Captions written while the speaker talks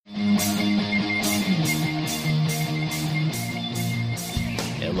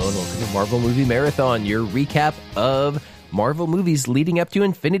and welcome to Marvel Movie Marathon, your recap of Marvel movies leading up to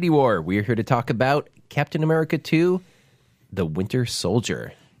Infinity War. We're here to talk about Captain America 2, The Winter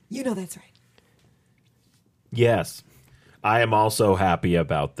Soldier. You know that's right. Yes. I am also happy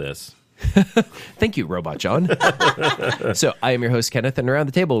about this. Thank you, Robot John. So, I am your host, Kenneth, and around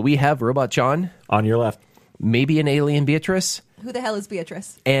the table we have Robot John. On your left. Maybe an alien Beatrice. Who the hell is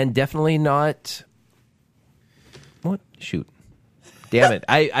Beatrice? And definitely not... What? Shoot. Damn it.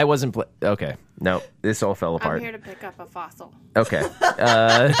 I wasn't... Okay. No, this all fell apart. I'm here to pick up a fossil. Okay.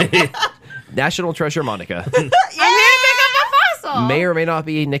 National Treasure Monica. I'm here to pick up a fossil. May or may not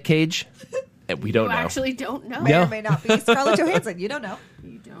be Nick Cage. We don't know. You actually don't know. May or may not be Scarlett Johansson. You don't know.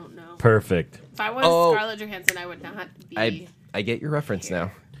 You don't know. Perfect. If I was Scarlett Johansson, I would not be. I get your reference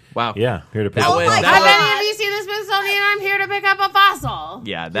now. Wow. Yeah, here to pick That up. went- my that Have God. any of you seen the Smithsonian? I'm here to pick up a fossil.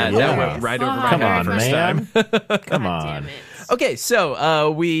 Yeah, that Yeah. went right over my Come head on, the first man. time. Come God on. damn it. Okay,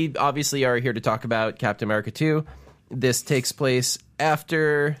 so we obviously are here to talk about Captain America 2. This takes place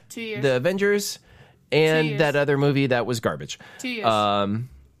after 2 years. the Avengers 2 and years. that other movie that was garbage. 2 years.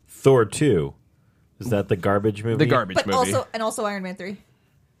 Thor 2. Is that the garbage movie? The garbage But movie, also Iron Man 3.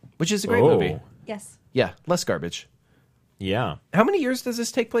 which is a great Oh. movie. Yes. Yeah, less garbage. Yeah. How many years does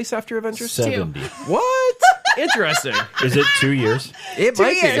this take place after Avengers? 70. What? Interesting. Is it 2 years? It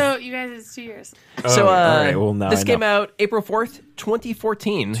might be. So you guys, it's 2 years. So, all right, well, now this I know. came out April 4th,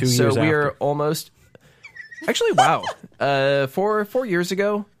 2014. 2 so years we are after. almost... Actually, wow. 4 years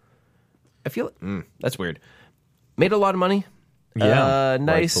ago, I feel... that's weird. Made a lot of money. Yeah.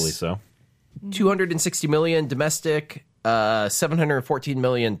 Nice. Rightfully so. 260 million domestic, 714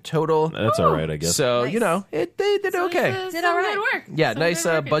 million total. That's all right, I guess. So, Nice. you know, they did okay. Did all all right. good work. Yeah, Some nice good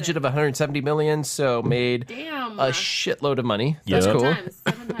work in budget it. of 170 million, so made Damn. a shitload of money. That's Yeah. cool.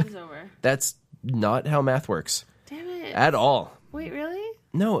 Seven times over. That's not how math works Damn it. at all. Wait, really?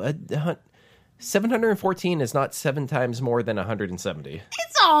 No, 714 is not 7 times more than 170.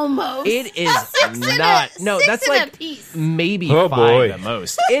 It's almost. It is Six and not. a- No, six that's and a like piece. maybe Oh, 5 boy. at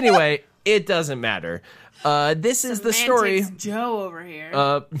most. Anyway, it doesn't matter. This is the story. Semantics Joe over here.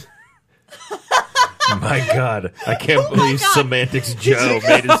 My God. I can't believe Semantics Joe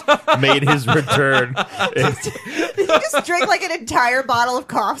made his return. You just drink like an entire bottle of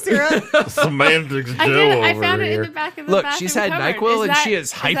cough syrup. Semantics I, Joe did, over I found it here. in the back of the Look, bathroom she's had cupboard. NyQuil and that- she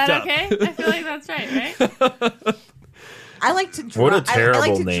is hyped that up. Okay? I feel like that's right, right? I like to dry, What a I like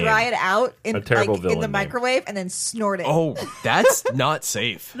terrible to name. dry it out in, A terrible in the villain name. microwave and then snort it. Oh, that's not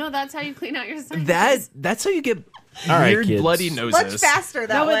safe. No, that's how you clean out your sinuses. That's how you get All right, weird kids. bloody noses. Much faster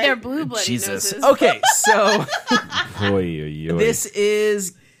that No, with way. their blue bloody Jesus. noses. Okay, so Oy, oy, oy. this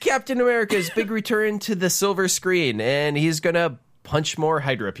is Captain America's big return to the silver screen, and he's gonna punch more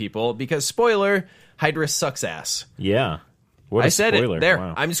Hydra people because, spoiler, Hydra sucks ass. Yeah. What a I said spoiler. it. There.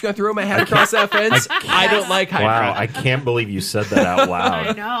 Wow. I'm just gonna throw my hat across that fence. I don't like Hydra. Wow, I can't believe you said that out I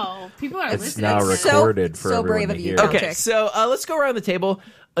loud. know. People are It's listening. now to So- recorded for so everyone brave to of you. hear. Don't Okay, check. so let's go around the table.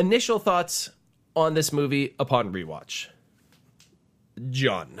 Initial thoughts on this movie upon rewatch.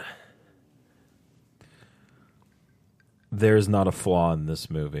 John. There's not a flaw in this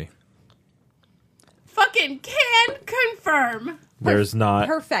movie. Fucking can confirm. There's not.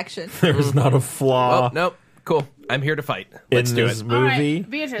 Perfection. There's not a flaw Oh, nope. Cool. I'm here to fight. Let's in do this it. All right, movie.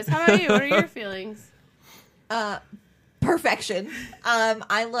 Beatrice, how about you? What are your feelings? Perfection.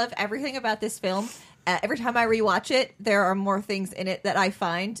 I love everything about this film. Every time I rewatch it, there are more things in it that I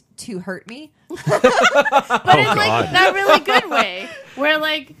find to hurt me. But in like God. that really good way, where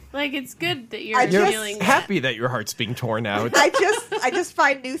like it's good that you're I just- feeling Happy that your heart's being torn out. I just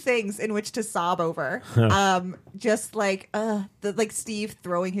find new things in which to sob over. Just like like Steve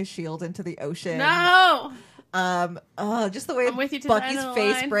throwing his shield into the ocean. No. Just the way I'm with you to the Bucky's end of the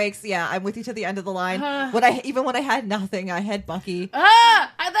face line. breaks. Yeah, I'm with you to the end of the line. When I had nothing, I had Bucky.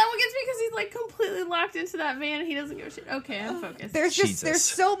 That one gets me because he's like completely locked into that van. He doesn't give a shit. Okay, I'm focused. Jesus. There's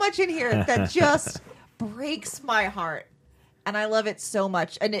so much in here that just breaks my heart. And I love it so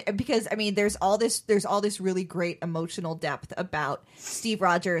much, because I mean, there's all this really great emotional depth about Steve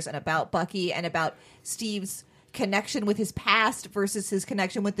Rogers and about Bucky and about Steve's connection with his past versus his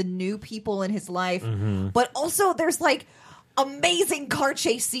connection with the new people in his life. But also, there's like amazing car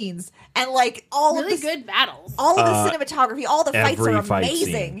chase scenes and like all really of this, good battles. all of the cinematography, all the fights Every are fight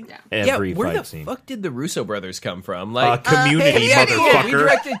amazing. scene. Yeah. Every yeah, where fight the scene. fuck did the Russo brothers come from? Like, Community, yeah, motherfucker. we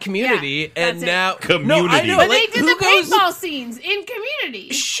directed Community, Yeah, and that's it. now Community. No, I know, But like, they did who the goes? paintball scenes in Community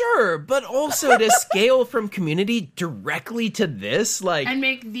Sure, but also to scale from Community directly to this, like, and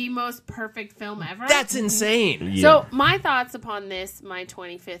make the most perfect film ever. that's insane. Yeah. So my thoughts upon this, my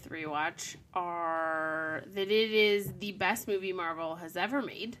 25th rewatch, are that it is the best best movie Marvel has ever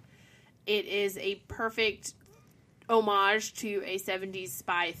made. It is a perfect homage to a 70s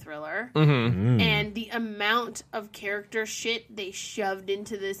spy thriller. And the amount of character shit they shoved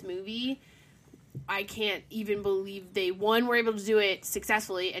into this movie, I can't even believe they, one, were able to do it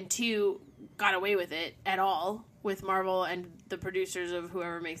successfully, and two, got away with it at all with Marvel and the producers of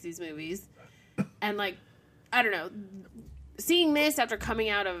whoever makes these movies. And, like, I don't know, seeing this after coming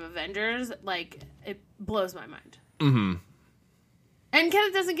out of Avengers, like, it blows my mind. And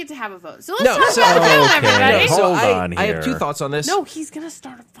Kenneth doesn't get to have a vote. So let's talk about that, everybody. Hold on I here. have two thoughts on this. No, he's going to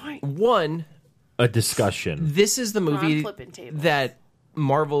start a fight. One, A discussion. this is the movie flipping tables. that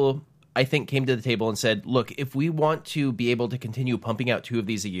Marvel, I think, came to the table and said, look, if we want to be able to continue pumping out 2 of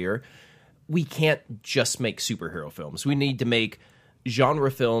these a year, we can't just make superhero films. We need to make genre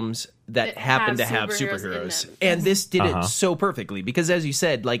films that happen to have superheroes. And this did it so perfectly because, as you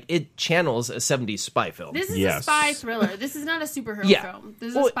said, like, it channels a 70s spy film. This is a spy thriller. This is not a superhero film.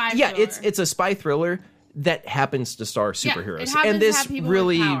 This is a spy yeah, thriller. it's a spy thriller that happens to star superheroes. it happens And to this have people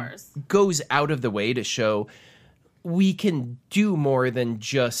really with powers. goes out of the way to show we can do more than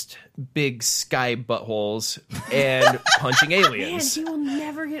just big sky buttholes and punching aliens. Man, he will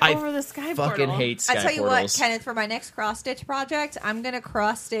never get I over the sky fucking portal. hate sky I tell you portals. what, Kenneth, for my next cross-stitch project, I'm going to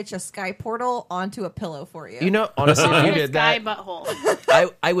cross-stitch a sky portal onto a pillow for you. You know, honestly, if you A did sky that,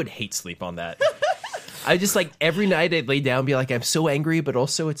 butthole. I would hate sleep on that. I just, like, every night I'd lay down and be like, I'm so angry, but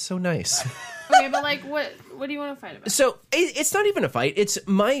also it's so nice. Okay, but like, what do you want to fight about? So it's not even a fight. It's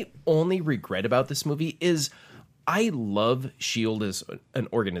my only regret about this movie is I love S.H.I.E.L.D. as an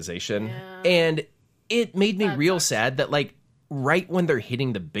organization, and it made me real sad that, like, right when they're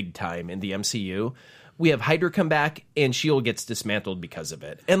hitting the big time in the MCU, we have Hydra come back, and S.H.I.E.L.D. gets dismantled because of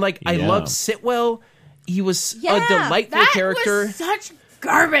it. And, like, I love Sitwell. He was a delightful that character. was such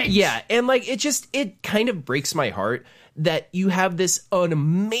garbage. Yeah, and, like, it kind of breaks my heart that you have an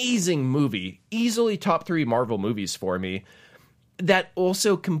amazing movie, easily top 3 Marvel movies for me, that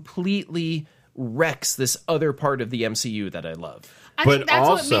also completely wrecks this other part of the MCU that I love. I But think that's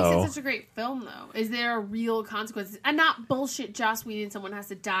also- what makes it such a great film, though. Is there real consequences? And not bullshit Joss Whedon, someone has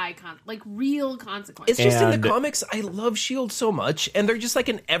to die, like real consequences. It's just in And- the comics, I love S.H.I.E.L.D. so much, and they're just like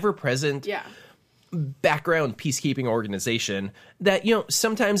an ever-present background peacekeeping organization that, you know,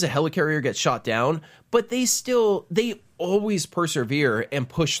 sometimes a helicarrier gets shot down, but they always persevere and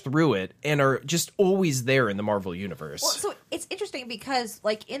push through it and are just always there in the Marvel universe. Well, so it's interesting because,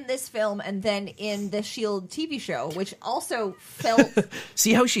 like, in this film and then in the S.H.I.E.L.D. TV show, which also felt...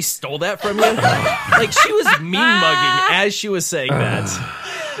 See how she stole that from you? Like, she was mean-mugging as she was saying that.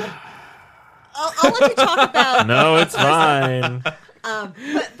 I'll let you talk about... No, it's fine.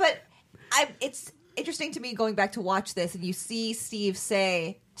 But it's interesting to me going back to watch this, and you see Steve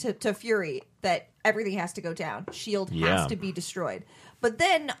say to Fury that everything has to go down. S.H.I.E.L.D. has to be destroyed. But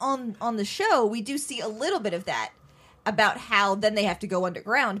then on the show, we do see a little bit of that about how then they have to go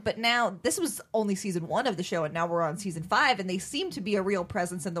underground. But now, this was only season 1 of the show, and now we're on season 5, and they seem to be a real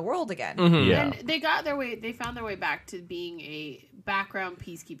presence in the world again. Yeah. And they found their way back to being a background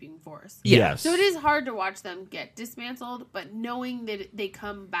peacekeeping force. Yes. So it is hard to watch them get dismantled, but knowing that they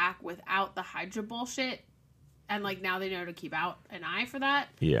come back without the Hydra bullshit, and like now they know to keep out an eye for that,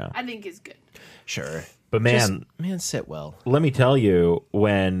 I think is good. Sure. But man, sit well. let me tell you,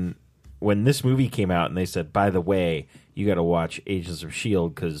 when this movie came out and they said, by the way, you got to watch Agents of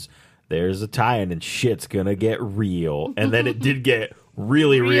S.H.I.E.L.D. because there's a tie-in and shit's going to get real. And then it did get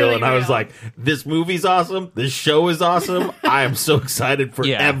really real. And I was like, this movie's awesome. This show is awesome. I am so excited for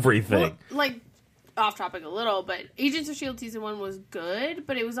everything. Well, like, off topic a little, but Agents of S.H.I.E.L.D. season 1 was good,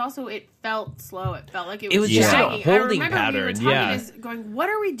 but it felt slow. It felt like it was just dragging. a holding I remember pattern. we were talking is going, what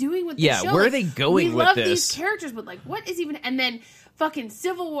are we doing with this show? Where are Like, they going we with love this? these characters, but like, what is even? And then fucking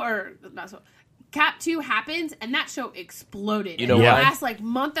Civil War, Cap 2 happens, and that show exploded. You know and why? The last like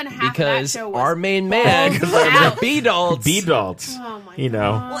month and a half Because of that show was our main man, out. B-Daltz, B-Daltz, Oh my you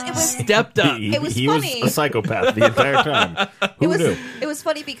know, God. Well, it was stepped up. he It was he funny. was a psychopath the entire time. Who knew? It was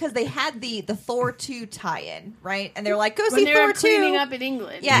funny because they had the Thor 2 tie-in, right? And they're like, go when see they Thor were 2. cleaning up in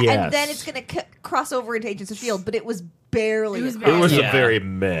England. Yeah, Yes. and then it's going to cross over into Agents of S.H.I.E.L.D., but it was barely. It was a very- It was Yeah. a very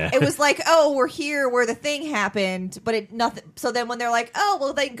meh. It was like, oh, we're here where the thing happened, but it nothing. So then when they're like, oh,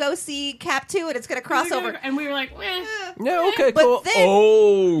 well, then go see Cap 2 and it's going to cross over. And we were like, eh. No, okay, But cool. then-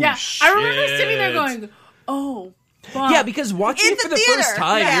 Oh, Yeah, shit. I remember sitting there going, oh, fuck. Yeah, because watching In it for the the theater. first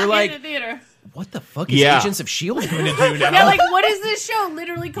time, Yeah. you're In like, the theater. what the fuck is Yeah. Agents of S.H.I.E.L.D. going to do now? Yeah, like, what is this show?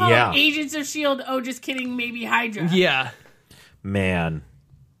 Literally called Yeah. Agents of S.H.I.E.L.D. Oh, just kidding, maybe Hydra. Yeah. Man.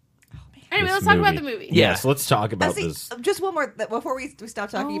 Anyway, This let's talk about the movie. Yeah. Yes, let's talk about See, this. just one more before we stop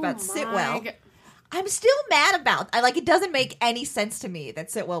talking about Oh Sitwell. my God. I'm still mad about. It doesn't make any sense to me that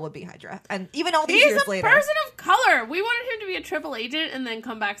Sitwell would be Hydra, and even all these years He's a later, person of color. We wanted him to be a triple agent and then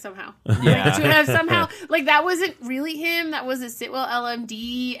come back somehow. Yeah. To have somehow that wasn't really him. That was a Sitwell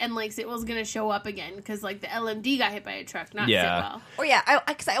LMD, and Sitwell's gonna show up again because the LMD got hit by a truck, not Sitwell. Or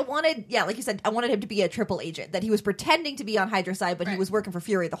because I wanted, like you said, I wanted him to be a triple agent, that he was pretending to be on Hydra side, but he was working for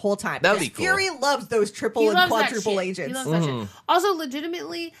Fury the whole time. That would be cool. Fury loves those triple and quadruple agents. He loves that shit. Also,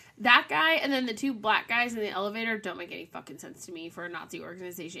 legitimately, that guy and then the two black guys in the elevator don't make any fucking sense to me for a Nazi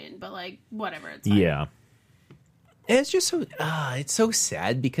organization. But whatever, it's fine. Yeah. And it's just so it's so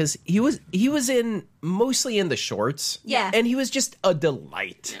sad because he was mostly in the shorts. Yeah. And he was just a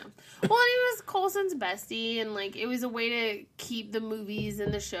delight. Yeah. Well, and he was Coulson's bestie, and it was a way to keep the movies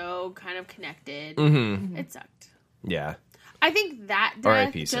and the show kind of connected. Mm-hmm. It sucked. Yeah. I think that death,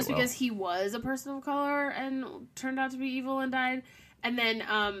 R.I.P. just Sitwell. because he was a person of color and turned out to be evil and died. And then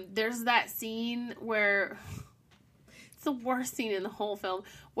there's that scene where it's the worst scene in the whole film,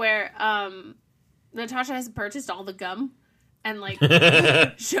 where Natasha has purchased all the gum and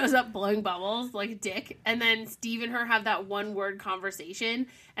shows up blowing bubbles like a dick, and then Steve and her have that one word conversation,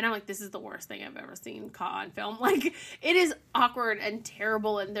 and I'm like, this is the worst thing I've ever seen caught on film. It is awkward and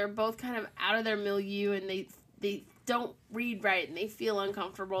terrible, and they're both kind of out of their milieu, and they don't read right, and they feel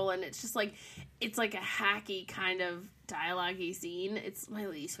uncomfortable, and it's just it's a hacky kind of dialogue-y scene. It's my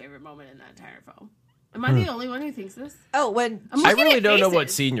least favorite moment in that entire film. Am I the only one who thinks this? Oh, when I really don't know what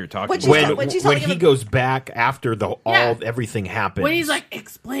scene you're talking about. When he goes back after everything happens. When he's like,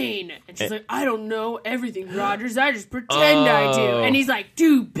 explain. And she's like, I don't know everything, Rogers. I just pretend I do. And he's like,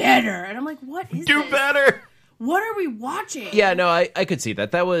 do better. And I'm like, what is do this? better. What are we watching? Yeah, no, I could see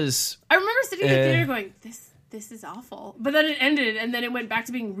that. That was... I remember sitting in the theater going, this is awful. But then it ended, and then it went back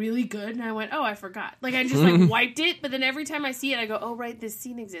to being really good, and I went, oh, I forgot. I just, wiped it, but then every time I see it, I go, oh, right, this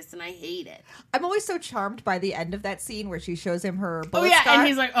scene exists, and I hate it. I'm always so charmed by the end of that scene where she shows him her bullet Oh, yeah, scar. and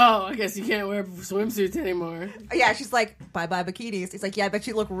he's like, oh, I guess you can't wear swimsuits anymore. Yeah, she's like, bye-bye bikinis. He's like, yeah, I bet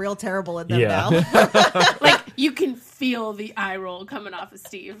you look real terrible in them Yeah. now. You can feel the eye roll coming off of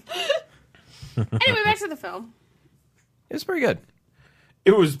Steve. Anyway, back to the film. It was pretty good.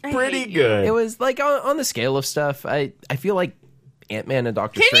 It was pretty good. It was on the scale of stuff. I feel like Ant-Man and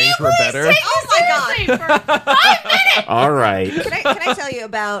Doctor Can Strange you were please better. take Oh my seriously for 5 minutes? All right. Can I tell you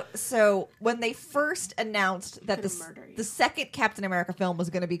about, so when they first announced that Gonna murder you. the second Captain America film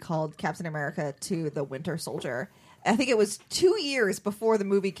was going to be called Captain America to the Winter Soldier, I think it was 2 years before the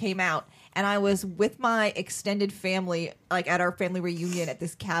movie came out, and I was with my extended family, at our family reunion at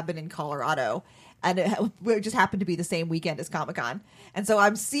this cabin in Colorado, and it just happened to be the same weekend as Comic-Con. And so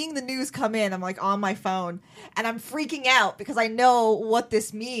I'm seeing the news come in, I'm on my phone, and I'm freaking out because I know what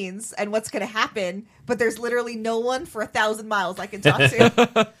this means and what's going to happen, but there's literally no one for 1,000 miles I can talk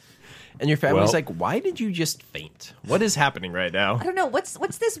to. And your family's Well- like, why did you just faint? What is happening right now? I don't know, what's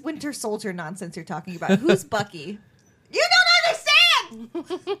this Winter Soldier nonsense you're talking about? Who's Bucky? You don't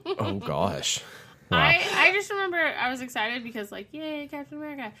understand! Oh, gosh. I just remember I was excited because, yay, Captain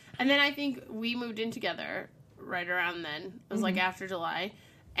America. And then I think we moved in together right around then. It was, after July.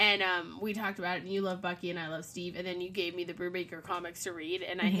 And we talked about it, and you love Bucky, and I love Steve. And then you gave me the Brubaker comics to read,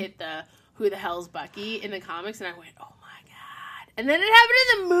 and I hit the Who the Hell's Bucky in the comics, and I went, oh, my God. And then it happened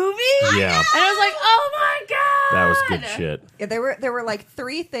in the movie? Yeah. And I was like, oh, my God. That was good shit. Yeah, there were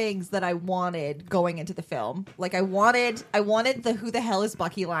three things that I wanted going into the film. I wanted the "Who the hell is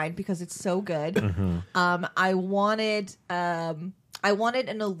Bucky" line because it's so good. Mm-hmm. I wanted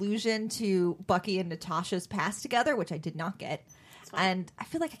an allusion to Bucky and Natasha's past together, which I did not get. And I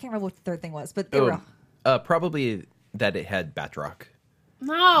feel like I can't remember what the third thing was, but they were Probably that it had Batroc.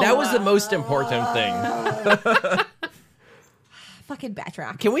 No. That was the most important thing. fucking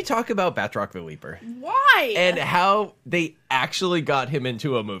Batroc. Can we talk about Batroc the Leaper? Why? And how they actually got him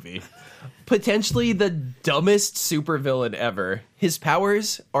into a movie. Potentially the dumbest supervillain ever. His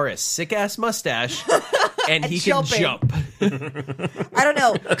powers are a sick-ass mustache, and he can jump. I don't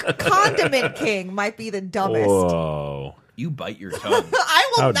know. Condiment King might be the dumbest. Whoa. You bite your tongue.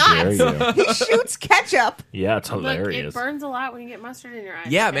 I will How not. dare you. He shoots ketchup. Yeah, it's Look, hilarious. it burns a lot when you get mustard in your eyes.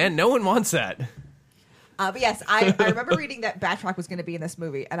 Yeah, okay? man, no one wants that. But yes, I remember reading that Batroc was going to be in this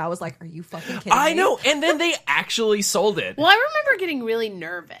movie, and I was like, are you fucking kidding me? I know, and then they actually sold it. Well, I remember getting really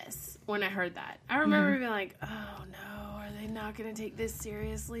nervous when I heard that. I remember being like, oh no, are they not going to take this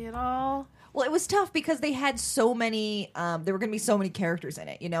seriously at all? Well, it was tough because they had so many, there were going to be so many characters in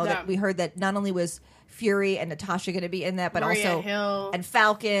it, Yeah. that we heard that not only was Fury and Natasha going to be in that, but Maria also, Hill and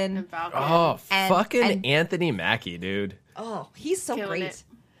Falcon. and Falcon. Oh, And- fucking and- Anthony Mackie, dude. Oh, he's so Killing great. it.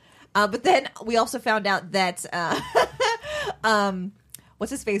 But then we also found out that what's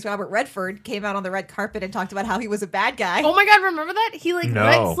his face, Robert Redford, came out on the red carpet and talked about how he was a bad guy. Oh my god, remember that? He No.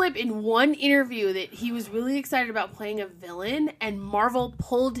 let slip in one interview that he was really excited about playing a villain, and Marvel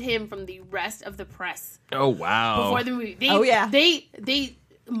pulled him from the rest of the press Oh wow. before the movie. They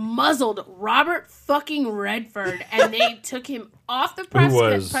muzzled Robert fucking Redford, and they took him off the press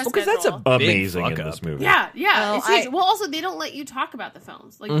was- press because that's schedule. a big Amazing fuck in up. this movie. Yeah, Oh, it's huge. Well, also they don't let you talk about the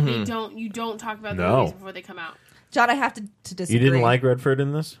films. Like you don't talk about the No. movies before they come out. John, I have to disagree. You didn't like Redford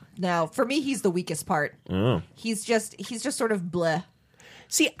in this? No, for me, he's the weakest part. Oh. He's just sort of bleh.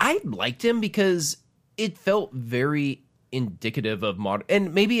 See, I liked him because it felt very indicative of modern,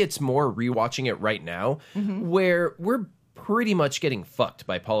 and maybe it's more rewatching it right now, where we're pretty much getting fucked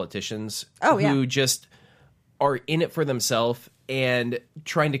by politicians who just are in it for themselves and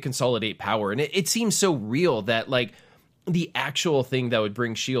trying to consolidate power. And it seems so real that, like, the actual thing that would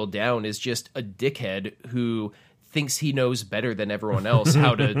bring S.H.I.E.L.D. down is just a dickhead who thinks he knows better than everyone else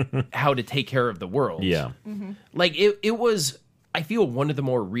how to take care of the world. Yeah. Like, it was, I feel, one of the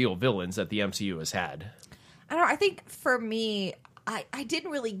more real villains that the MCU has had. I don't know. I think for me, I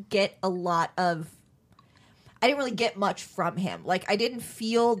didn't really get I didn't really get much from him. Like, I didn't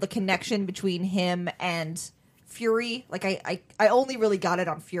feel the connection between him and Fury. Like, I only really got it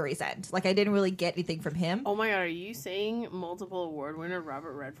on Fury's end. Like, I didn't really get anything from him. Oh my god, are you saying multiple award winner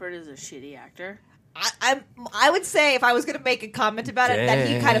Robert Redford is a shitty actor? I would say, if I was going to make a comment about it, that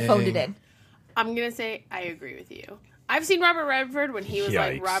he kind of phoned it in. I'm gonna say I agree with you. I've seen Robert Redford when he was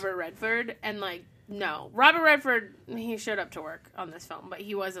like Yikes. Robert Redford, and like, no, Robert Redford, he showed up to work on this film, but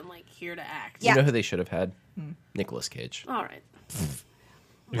he wasn't like here to act. Yeah. You know who they should have had? Nicolas Cage. All right.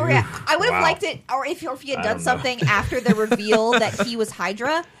 Or yeah, I would have Wow. liked it, or if he had I done don't know. something after the reveal that he was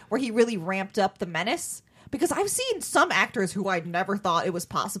Hydra, where he really ramped up the menace. Because I've seen some actors who I never thought it was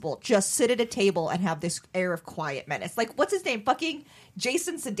possible just sit at a table and have this air of quiet menace. Like, what's his name? Fucking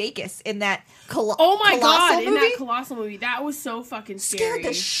Jason Sudeikis in that Oh my god, Colossal in movie? that Colossal movie, that was so fucking scary. Scared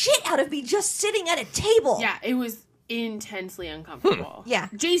the shit out of me just sitting at a table. Yeah, it was intensely uncomfortable. Yeah.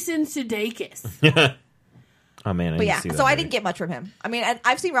 Jason Sudeikis. Oh, man. But I yeah, didn't see that so I movie. didn't get much from him. I mean,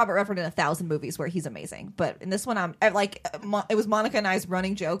 I've seen Robert Redford in 1,000 movies where he's amazing, but in this one, it was Monica and I's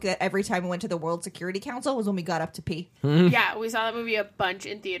running joke that every time we went to the World Security Council was when we got up to pee. Yeah, we saw that movie a bunch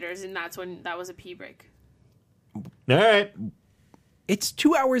in theaters, and that's when that was a pee break. All right. It's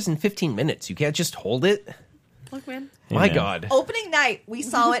 2 hours and 15 minutes. You can't just hold it. Look, man. My Yeah. God. Opening night, we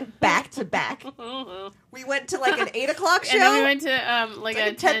saw it back to back. We went to like an 8 o'clock show. And then we went to like a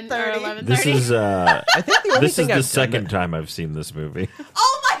like a 10 or 10:30. 11:30. This is I think the only this is thing the I've second done time I've seen this movie.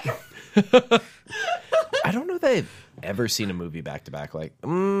 Oh my god! I don't know that I've ever seen a movie back to back. Like,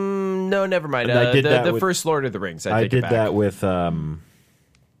 no, never mind. And I did that the with- first Lord of the Rings. I I take it did back. that with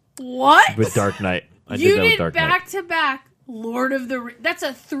What? Dark Knight. I You did that with did Dark Knight. back to back Lord of the Rings. That's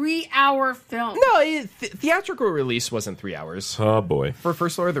a 3-hour film. No, theatrical release wasn't 3 hours Oh boy. for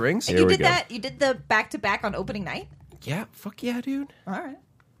first Lord of the Rings. And Here you we did go. that? You did the back to back on opening night? Yeah, fuck yeah, dude. All right.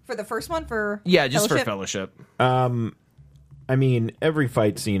 For the first one, for Yeah, just Fellowship? for Fellowship. I mean, every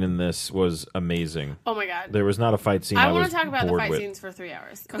fight scene in this was amazing. Oh my god. There was not a fight scene I was want to talk about the bored fight with. scenes for 3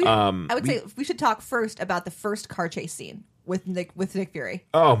 hours. I would say we should talk first about the first car chase scene with Nick Fury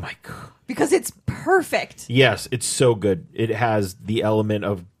Oh my god. because it's perfect. Yes, it's so good. It has the element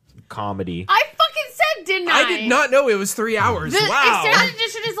of comedy. I fucking said, didn't I? I did not know it was 3 hours. The Wow. extended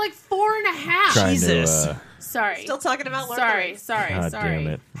edition is like 4.5. Trying Jesus. to, Sorry. Still talking about Lord of the sorry, Rings. sorry, God sorry. damn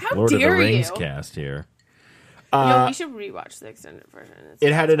it. How Lord dare of the Rings you? cast here. Yo, we should rewatch the extended version. It's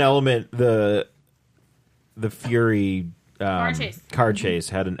It had an element, the Fury Car chase. chase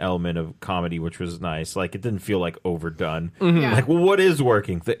had an element of comedy, which was nice. Like, it didn't feel like overdone. Yeah. Like, well, what is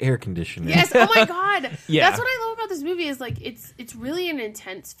working? The air conditioning. Yes. Oh my god. Yeah. That's what I love about this movie is like it's really an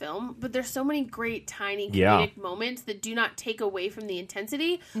intense film, but there's so many great tiny comedic Yeah. moments that do not take away from the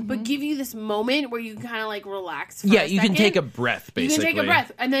intensity, but give you this moment where you kind of like relax. For Yeah, a you can second. take a breath, You basically. can take a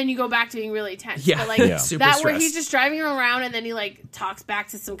breath, and then you go back to being really tense. Yeah. But like Yeah. Super that where stressed. he's just driving around, and then he like talks back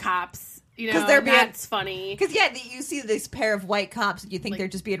to some cops. You know, 'Cause they're being- that's funny. Because you see this pair of white cops, and you think Like, they're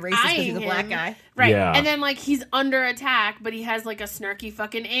just being racist because he's a eyeing black him. guy. Right. Yeah. And then, like, he's under attack, but he has, like, a snarky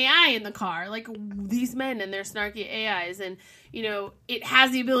fucking AI in the car. Like, these men and their snarky AIs. And, you know, it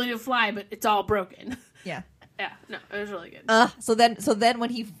has the ability to fly, but it's all broken. Yeah. Yeah. No, it was really good. So then when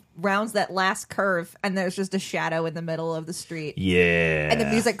he rounds that last curve, and there's just a shadow in the middle of the street, Yeah. and the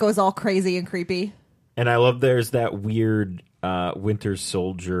music goes all crazy and creepy. And I love there's that weird Winter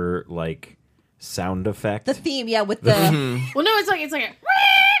Soldier, like, sound effect. The theme, yeah, with the Well, no, it's like a...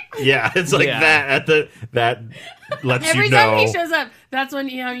 Yeah, it's like Yeah. that lets Every you know. time he shows up, that's when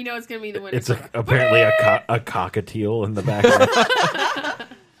you know it's going to be the winner. It's apparently a cockatiel in the background.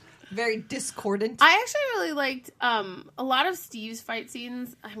 very discordant. I actually really liked a lot of Steve's fight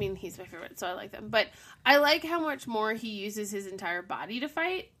scenes. I mean, he's my favorite, so I like them. But I like how much more he uses his entire body to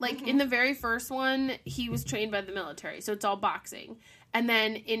fight. Like, in the very first one, he was trained by the military, so it's all boxing. And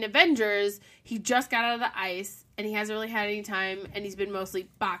then in Avengers, he just got out of the ice, and he hasn't really had any time, and he's been mostly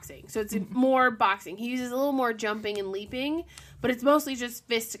boxing. So it's more boxing. He uses a little more jumping and leaping, but it's mostly just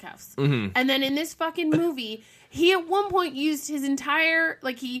fisticuffs. And then in this fucking movie, he at one point used his entire,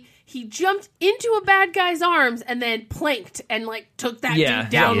 like, he jumped into a bad guy's arms and then planked and, like, took that dude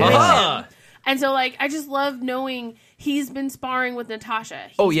down with him. And so, like, I just love knowing he's been sparring with Natasha.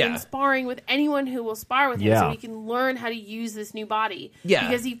 He's been sparring with anyone who will spar with him so he can learn how to use this new body. Yeah.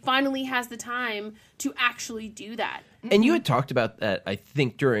 Because he finally has the time to actually do that. And you had talked about that, I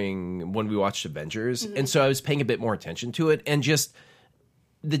think, during when we watched Avengers. And so I was paying a bit more attention to it. And just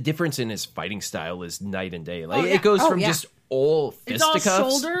the difference in his fighting style is night and day. Like, it goes from just all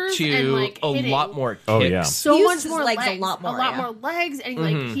fisticuffs to like, a lot more kicks. Oh, yeah. So he much uses more legs legs. a lot more legs. And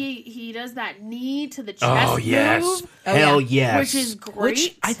like he does that knee to the chest Oh, yes. move. Hell yes. Which is great.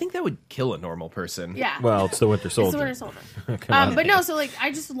 Which I think that would kill a normal person. Yeah. Well, it's the Winter Soldier. It's the Winter Soldier. But no, so like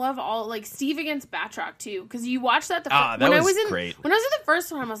I just love all like Steve against Batroc too, because you watch that great. When I was in the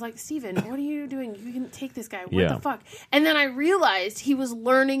first one, I was like, Steven, what are you doing? You can take this guy. What the fuck? And then I realized he was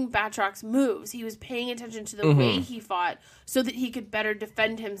learning Batroc's moves. He was paying attention to the way he fought so that he could better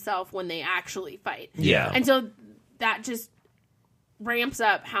defend himself when they actually fight. Yeah. And so that just ramps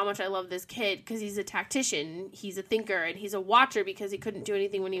up how much I love this kid, because he's a tactician, he's a thinker, and he's a watcher because he couldn't do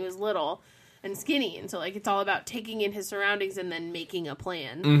anything when he was little and skinny. And so like it's all about taking in his surroundings and then making a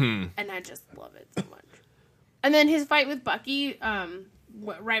plan. And I just love it so much. And then his fight with Bucky,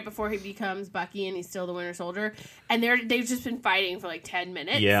 right before he becomes Bucky and he's still the Winter Soldier, and they've just been fighting for like 10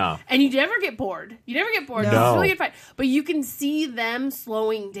 minutes. Yeah. And you never get bored. No. It's a really good fight. But you can see them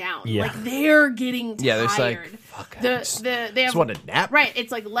slowing down. Yeah. Like they're getting tired. Yeah, there's like, fuck, they just want a nap. Right.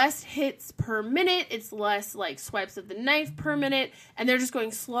 It's like less hits per minute. It's less like swipes of the knife per minute. And they're just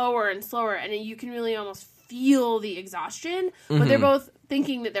going slower and slower. And you can really almost feel the exhaustion. But they're both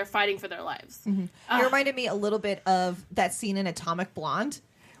thinking that they're fighting for their lives. It reminded me a little bit of that scene in Atomic Blonde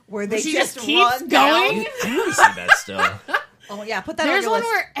where they she just keeps run going. down. I want to see that still. Oh yeah, put that There's on your one list.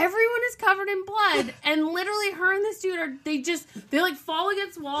 where everyone is covered in blood, and literally her and this dude are they like fall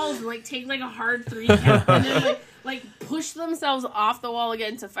against walls and like take like a hard 3 count, and then like push themselves off the wall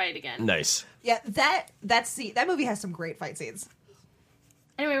again to fight again. Nice. Yeah, that scene, that movie has some great fight scenes.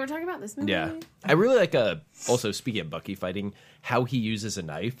 Anyway, we're talking about this movie. Yeah. I really like, also speaking of Bucky fighting, how he uses a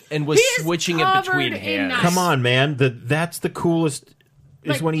knife and was switching it between hands. Come on, man. That's the coolest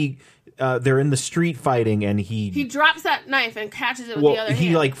is when they're in the street fighting and he drops that knife and catches it with the other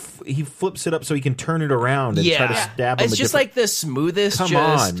hand. He flips it up so he can turn it around and try to stab him. It's just like the smoothest. Come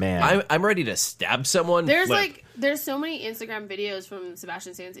on, man. I'm ready to stab someone. There's so many Instagram videos from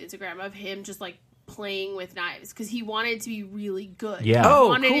Sebastian Stan's Instagram of him just like playing with knives because he wanted it to be really good. Yeah. He Oh,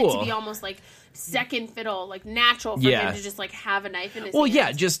 wanted cool. it to be almost like second fiddle, like natural for him to just like have a knife in his hands.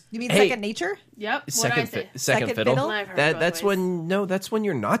 yeah, just You mean second nature? Yep. second What'd I say? second fiddle. fiddle? I've heard That's both ways. that's when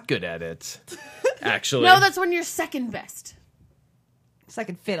you're not good at it. Actually, No, that's when you're second best.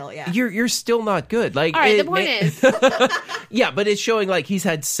 Second fiddle, yeah. you're still not good. Like, All right, the point is, yeah, but it's showing like he's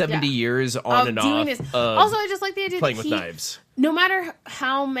had 70 years on and doing off. this. Also, I just like the idea playing that with knives. No matter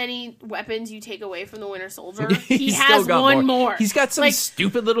how many weapons you take away from the Winter Soldier, he He's has still got one more. He's got some Like,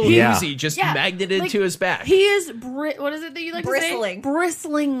 stupid little Yeah. Uzi just magneted to his back. He is what is it that you like Bristling. to say?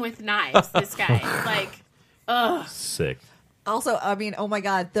 Bristling with knives. This guy, like, ugh. sick. Also, I mean, oh my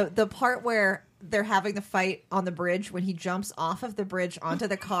god, the part where they're having the fight on the bridge when he jumps off of the bridge onto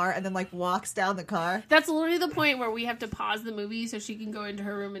the car and then like walks down the car. That's literally the point where we have to pause the movie so she can go into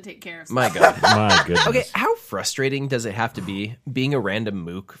her room and take care of stuff. My God. My goodness. Okay, how frustrating does it have to be being a random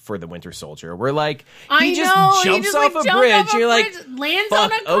mook for the Winter Soldier? Where like I he just know, jumps he just, off like, a jumps bridge, off a and you're like, bridge, lands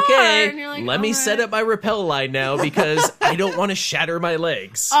fuck, on a car, okay, and you're like, let me all set right. up my rappel line now because I don't want to shatter my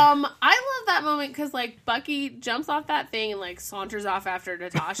legs. I love that moment because like Bucky jumps off that thing and like saunters off after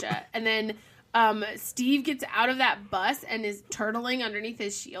Natasha, and then Steve gets out of that bus and is turtling underneath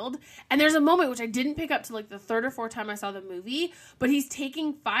his shield. And there's a moment which I didn't pick up till like the third or fourth time I saw the movie, but he's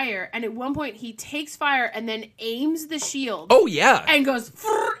taking fire, and at one point he takes fire and then aims the shield. Oh yeah, And goes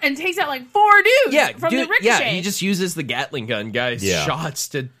and takes out like 4 dudes yeah, from dude, the ricochet. yeah. He just uses the Gatling gun, guys, shots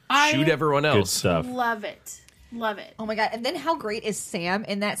to shoot everyone Good else. stuff. Love it. Love it. Oh my god! And then how great is Sam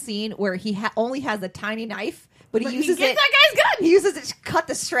in that scene where he only has a tiny knife, but he uses gets it. that guy's gun. He uses it to cut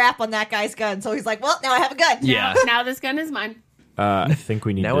the strap on that guy's gun. So he's like, "Well, now I have a gun." Yeah. Now this gun is mine. I think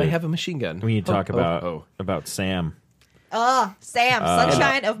we need Now to, I have a machine gun. we need to talk Oh. about Sam. Oh, Sam,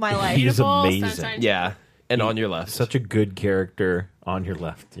 sunshine of my life. He's Beautiful amazing. sunshine. Yeah, and on your left. Such a good character on your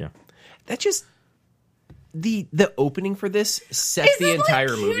left. Yeah. That just the opening for this set Is the it, like,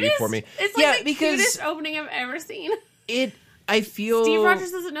 entire movie cutest? for me. It's yeah, like the because cutest opening I've ever seen. I feel Steve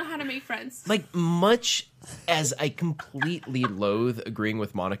Rogers doesn't know how to make friends. like, much as I completely loathe agreeing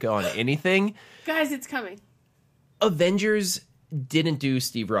with Monica on anything, Guys, it's coming. Avengers didn't do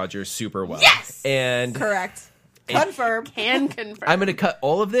Steve Rogers super well. Yes! And Correct. Confirm. Can confirm. I'm going to cut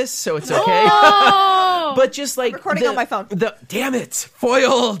all of this so it's okay. Oh! But just like recording on my phone. Damn it,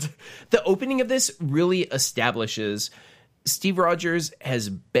 foiled. The opening of this really establishes Steve Rogers has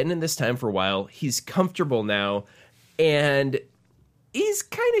been in this time for a while. He's comfortable now, and he's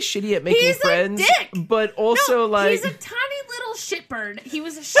kind of shitty at making He's friends. a dick. But also he's a tiny little shitbird. He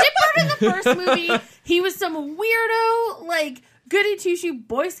was a shitbird in the first movie. He was some weirdo, like, goody two-shoe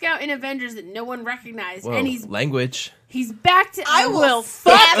Boy Scout in Avengers that no one recognized. Whoa, And he's language. back to I will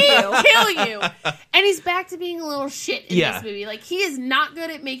fucking kill you. And he's back to being a little shit in Yeah. this movie. Like, he is not good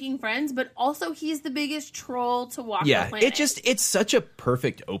at making friends, but also he's the biggest troll to walk the planet. It's such a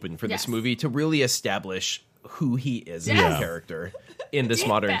perfect open for this Yes. movie to really establish who he is as Yes. a character in this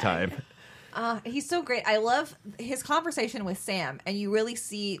modern Dickbag. time. He's so great. I love his conversation with Sam, and you really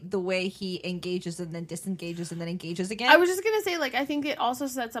see the way he engages and then disengages and then engages again. I was just gonna say, like, I think it also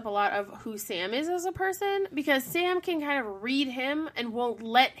sets up a lot of who Sam is as a person, because Sam can kind of read him and won't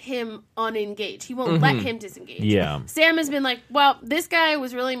let him unengage. He won't let him disengage. Yeah. Sam has been like, well, this guy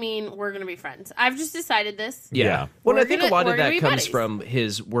was really mean. We're gonna be friends. I've just decided this. Yeah. Well, We're I think a gonna- lot we're of gonna that be comes buddies. from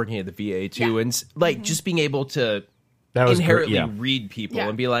his working at the VA too, Yeah. and like just being able to That was inherently great. Yeah. read people Yeah.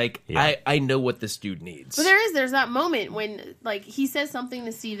 and be like, Yeah. I know what this dude needs. But there's that moment when, like, he says something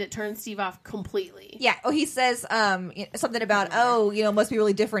to Steve that turns Steve off completely. Yeah. Oh, he says something about, must be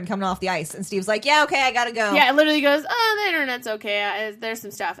really different coming off the ice. And Steve's like, yeah, okay, I gotta go. Yeah, it literally goes, the internet's okay. There's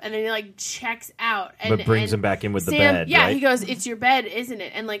some stuff. And then he, like, checks out. And, But brings and him back in with the Sam, bed, Yeah, right? he goes, it's your bed, isn't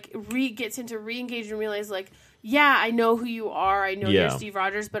it? And, like, gets him to re-engage and realize, like, yeah, I know who you are. I know Yeah. you're Steve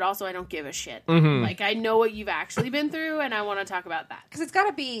Rogers, but also I don't give a shit. Like, I know what you've actually been through, and I want to talk about that. Because it's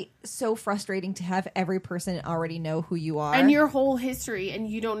gotta be so frustrating to have every person already know who you are. And your whole history, and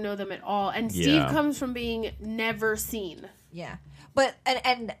you don't know them at all. And Steve Yeah. comes from being never seen. Yeah. But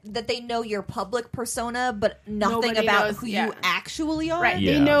and that they know your public persona, but nothing Nobody about knows- who yeah. you actually are. Right.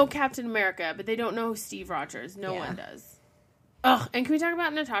 Yeah. They know Captain America, but they don't know Steve Rogers. No Yeah. one does. Ugh, and can we talk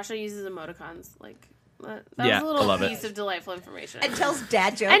about Natasha uses emoticons? Like, that Yeah, was a I love little it. piece of delightful information. And tells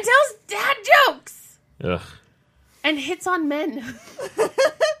dad jokes. And tells dad jokes! Ugh. And hits on men.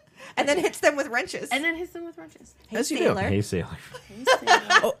 And then hits them with wrenches. And then hits them with wrenches. Hey, As you do. Sailor. Hey, Sailor.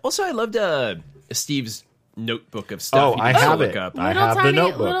 Also, I loved Steve's notebook of stuff. Oh, he I needs to have look it. up. I have the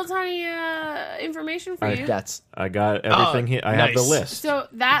notebook. Little tiny information for you. That's I got everything here. I have the nice. list. So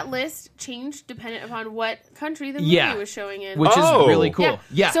that list changed dependent upon what country the movie Yeah. was showing in. which Oh. is really cool.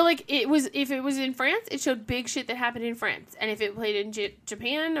 Yeah. So like if it was in France, it showed big shit that happened in France, and if it played in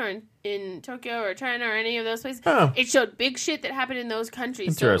Japan or in Tokyo or China or any of those places, Oh. it showed big shit that happened in those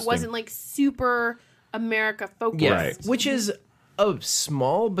countries. So it Interesting. wasn't like super America focused. yeah. Right. Which is a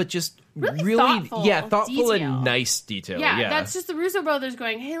small but just Really thoughtful thoughtful detail. and nice detail. Yeah, Yeah, that's just the Russo brothers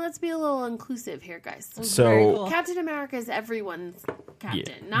going, hey, let's be a little inclusive here, guys. So very cool. Captain America is everyone's captain,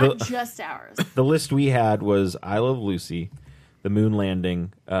 Yeah. not The- just ours. the list we had was I Love Lucy, the moon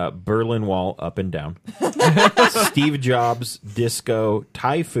landing, Berlin Wall up and down, Steve Jobs, disco,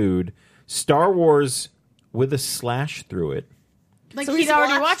 Thai food, Star Wars with a slash through it. Like So he'd he's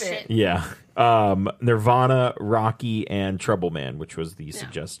already watched watched it. it. Yeah. Nirvana, Rocky, and Trouble Man, which was the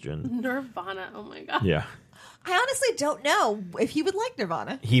suggestion. Nirvana, oh my god. Yeah. I honestly don't know if he would like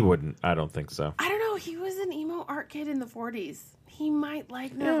Nirvana. He wouldn't. I don't think so. I don't know. He was an emo art kid in the 40s. He might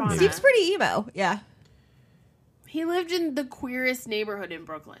like Nirvana. maybe. Steve's pretty emo. Yeah, He lived in the queerest neighborhood in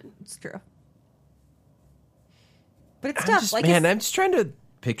Brooklyn. it's true. But it's I'm tough. just, like man, his- I'm just trying to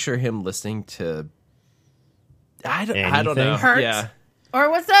picture him listening to. I don't Anything? know. Hurt? Yeah. Or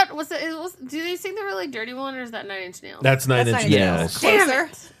what's that? Do they think the really dirty one, or is that 9 Inch Nails? That's Nine That's Inch Nine Inch Nails. Nails. Damn Closer.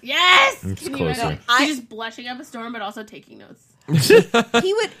 it. Yes. It's Can you closer. imagine? I- He's just blushing up a storm, but also taking notes.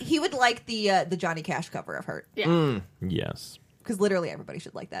 he would like the Johnny Cash cover of Hurt, Yeah. Yes. because literally everybody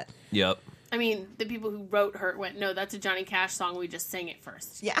should like that. Yep. I mean, the people who wrote Hurt went, no, that's a Johnny Cash song. We just sang it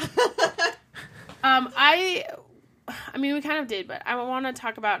first. Yeah. I mean, we kind of did, but I want to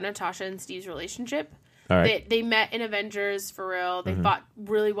talk about Natasha and Steve's relationship. All right. They met in Avengers for real. They fought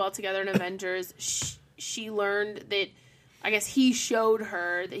really well together in Avengers. She learned that, I guess he showed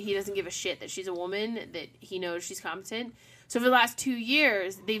her that he doesn't give a shit that she's a woman, that he knows she's competent. So for the last 2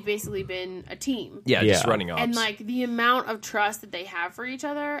 years, they've basically been a team. Yeah, just running ops. And, like, the amount of trust that they have for each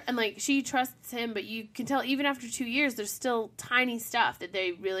other. And, like, she trusts him, but you can tell even after 2 years, there's still tiny stuff that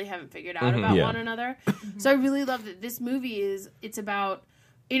they really haven't figured out about one another. So I really love that this movie it's about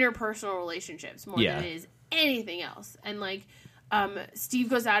interpersonal relationships more than it is anything else. And, like, Steve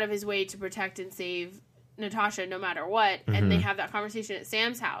goes out of his way to protect and save Natasha no matter what. And they have that conversation at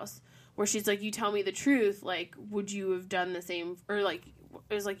Sam's house. Where she's like, you tell me the truth, like, would you have done the same? Or, like,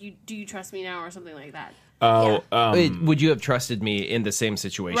 it was like, do you trust me now? Or something like that. Oh, would you have trusted me in the same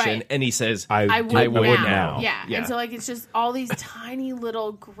situation? Right. And he says, I would now. Yeah. And so, like, it's just all these tiny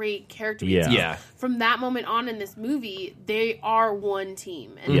little great character Yeah. beats. Yeah. From that moment on in this movie, they are one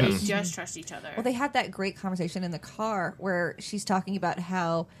team. And they just trust each other. Well, they had that great conversation in the car where she's talking about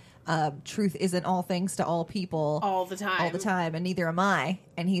how truth isn't all things to all people all the time, and neither am I.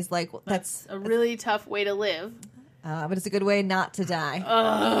 And he's like, well, that's a really tough way to live. But it's a good way not to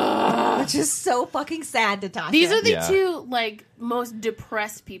die. Which is so fucking sad, Natasha. These are the two, like, most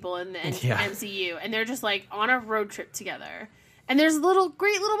depressed people in the Yeah. MCU. And they're just, like, on a road trip together. And there's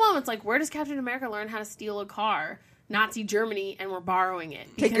great little moments, like, where does Captain America learn how to steal a car? Nazi Germany, and we're borrowing it.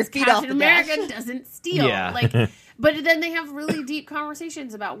 Take your Because feet Captain off the America dash. doesn't steal. Yeah. Like, but then they have really deep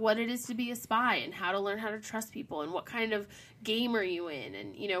conversations about what it is to be a spy and how to learn how to trust people and what kind of game are you in.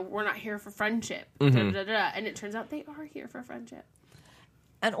 And, you know, we're not here for friendship. And it turns out they are here for friendship.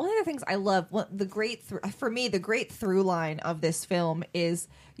 And one of the things I love, the great through line of this film is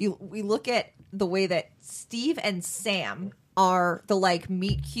we look at the way that Steve and Sam are the, like,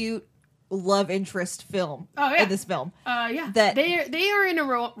 meet cute love interest film in this film. That they are in a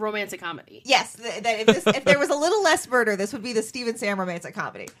romantic comedy. Yes, that if there was a little less murder, this would be the Steve and Sam romantic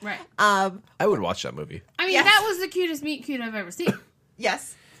comedy. Right. I would watch that movie. I mean, Yes. that was the cutest meet cute I've ever seen.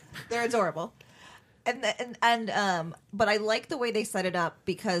 Yes, they're adorable. But I like the way they set it up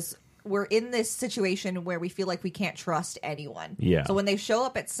because we're in this situation where we feel like we can't trust anyone. Yeah. So when they show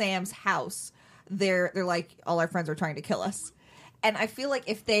up at Sam's house, they're like, all our friends are trying to kill us. And I feel like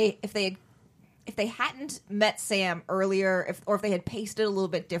if they hadn't met Sam earlier, or if they had paced it a little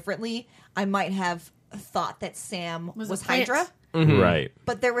bit differently, I might have thought that Sam was a plant. Hydra. Right.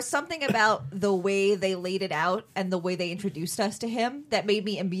 But there was something about the way they laid it out and the way they introduced us to him that made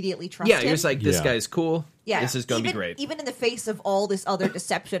me immediately trust him. Yeah, you're just like, this Yeah. guy's cool. Yeah. This is going to be Even- great. Even in the face of all this other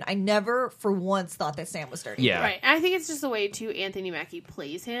deception, I never for once thought that Sam was dirty. Yeah. Right. And I think it's just the way, too, Anthony Mackie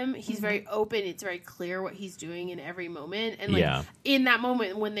plays him. He's very open. It's very clear what he's doing in every moment. And, like, in that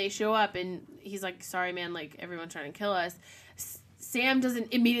moment when they show up and he's like, sorry, man, like, everyone's trying to kill us, Sam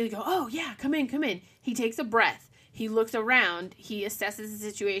doesn't immediately go, oh, yeah, come in, come in. He takes a breath. He looks around. He assesses the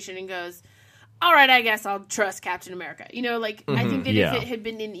situation and goes, all right, I guess I'll trust Captain America. You know, like, I think that if it had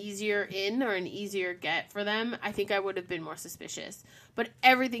been an easier in or an easier get for them, I think I would have been more suspicious. But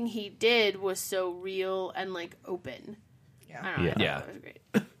everything he did was so real and, like, open. Yeah. I don't know. I Yeah. thought it was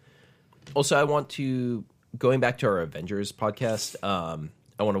great. Also, I want to, going back to our Avengers podcast,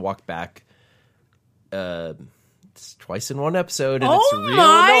 I want to walk back. It's twice in one episode, and it's real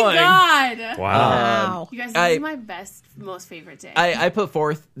annoying. God! Wow. You guys, this is my most favorite day. I put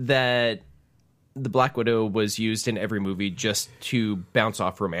forth that the Black Widow was used in every movie just to bounce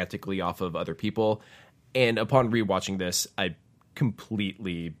off romantically off of other people, and upon rewatching this, I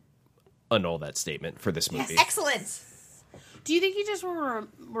completely annul that statement for this movie. Yes, excellent. Do you think you just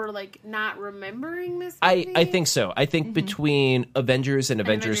were like not remembering this movie? I think so. I think between Avengers and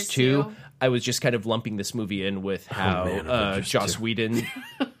Avengers 2, 2, I was just kind of lumping this movie in with how Avengers Joss 2. Whedon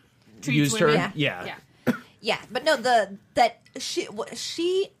Treats used her. women. Yeah. Yeah, but no,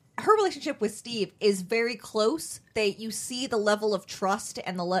 her relationship with Steve is very close. You see the level of trust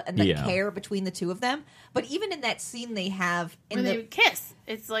and the care between the two of them. But even in that scene they have When they kiss,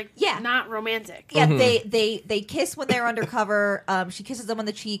 it's like not romantic. Yeah, they kiss when they're undercover. She kisses him on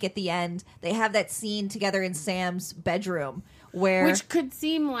the cheek at the end. They have that scene together in Sam's bedroom Which could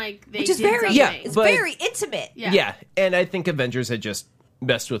seem like they which is did very something. it's but- very intimate. Yeah. And I think Avengers had just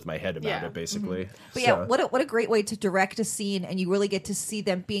messed with my head about Yeah. it, basically. But yeah, what a great way to direct a scene, and you really get to see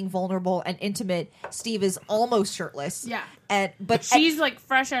them being vulnerable and intimate. Steve is almost shirtless. Yeah. But She's like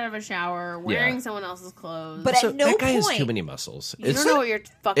fresh out of a shower, wearing Yeah. someone else's clothes. But So at no that guy point, has too many muscles. you don't know what you're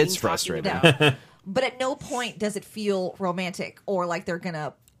fucking it's talking frustrating. about. but at no point does it feel romantic or like they're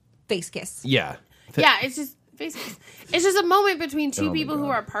gonna face kiss. Yeah. Yeah, it's just basically it's just a moment between two my people who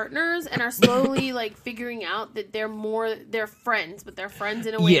God. are partners and are slowly like figuring out that they're friends, but they're friends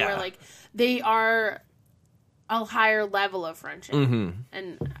in a way Yeah. where like they are a higher level of friendship.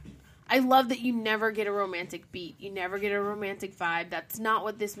 And I love that you never get a romantic beat. You never get a romantic vibe. That's not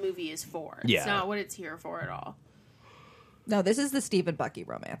what this movie is for. It's Yeah. not what it's here for at all. No, this is the Steve and Bucky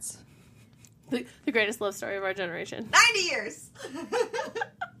romance. The greatest love story of our generation. 90 years!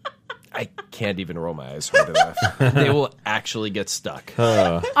 I can't even roll my eyes hard enough. They will actually get stuck.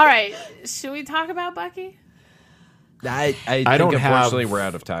 All right, should we talk about Bucky? I think don't unfortunately have- we're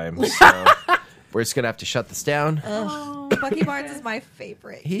out of time. So we're just going to have to shut this down. Bucky Barnes is my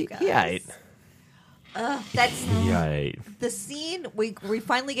favorite. you guys. He That's Yikes. the scene we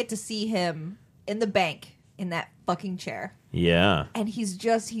finally get to see him in the bank in that fucking chair. Yeah. And he's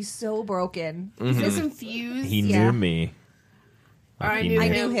so broken. He's just confused. He Yeah. knew me. Or I He knew I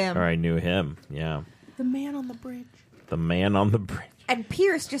him. knew him. Or I knew him. Yeah. The man on the bridge. The man on the bridge. And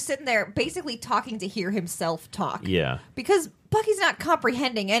Pierce just sitting there basically talking to hear himself talk. Yeah. Because Bucky's not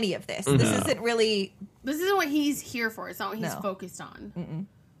comprehending any of this. This isn't really... This isn't what he's here for. It's not what he's No. focused on.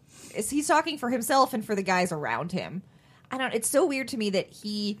 He's talking for himself and for the guys around him. It's so weird to me that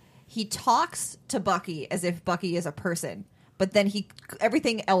he talks to Bucky as if Bucky is a person, but then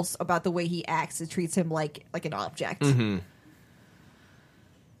everything else about the way he acts, it treats him like an object.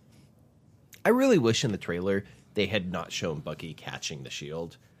 I really wish in the trailer they had not shown Bucky catching the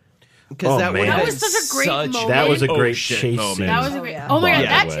shield. Because Oh, that would man. have That been was such a great moment. That was a Oh, great shit chase moment. scene. That was a Oh, great. yeah. Oh my god,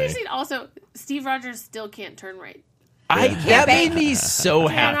 Yeah. that chase scene also. Steve Rogers still can't turn right. That made me so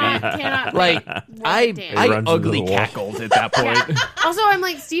happy. Cannot. Like Worth a I damn. runs into ugly the wall. cackled at that point. Also, I'm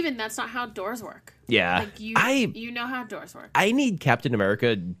like, Steven, that's not how doors work. Yeah, Like you know how doors work. I need Captain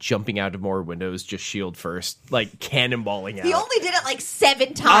America jumping out of more windows, just shield first, like cannonballing out. He only did it like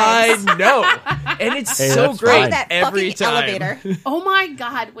 7 I times. know, and it's Hey, so that's great fine. That every fucking time. elevator. Oh my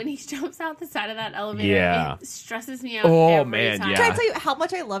god, when he jumps out the side of that elevator, Yeah. it stresses me out. Oh, every man, time. yeah. Can I tell you how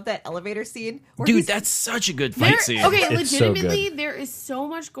much I love that elevator scene? Where Dude, he's- that's such a good There, fight scene. okay, It's so legitimately, good. there is so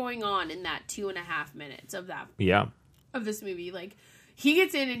much going on in that 2.5 minutes of Yeah. this movie. Like, he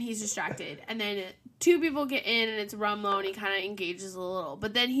gets in and he's distracted, and then 2 people get in and it's Rumlow and he kind of engages a little,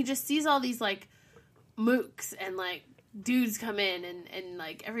 but then he just sees all these like mooks and like dudes come in and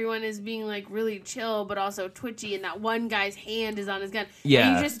like everyone is being like really chill but also twitchy, and that one guy's hand is on his gun. Yeah.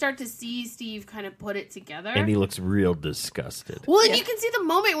 And you just start to see Steve kind of put it together. And he looks real disgusted. Well, and Yeah. you can see the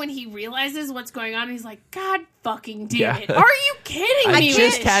moment when he realizes what's going on, and he's like, God fucking damn Yeah. it. Are you kidding me I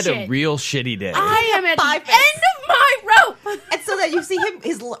just with had this a shit? real shitty day. I am at 5 the minutes. end of my rope. And so that you see him,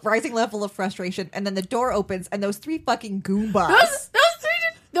 his rising level of frustration, and then the door opens, and those 3 fucking Goombas.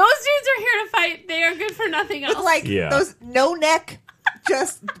 Those dudes are here to fight. They are good for nothing else. With like Yeah. those no neck,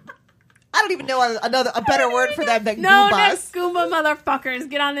 just I don't even know a better word for them than no next Goombas. Goomba motherfuckers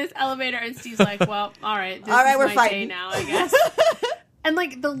get on this elevator, and Steve's like, well, all right, this All right, is we're my fighting. day now, I guess. And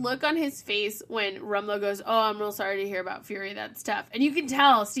like the look on his face when Rumlow goes, "Oh, I'm real sorry to hear about Fury. That's tough." And you can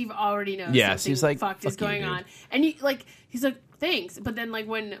tell Steve already knows Yes, something he's like, fucked is "Fuck you, going dude." on. And he's like, "Thanks." But then like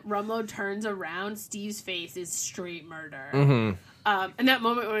when Rumlow turns around, Steve's face is straight murder. Mm-hmm. And that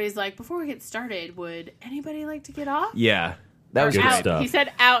moment when he's like, "Before we get started, would anybody like to get off?" Yeah, that was Good great. Out. stuff. He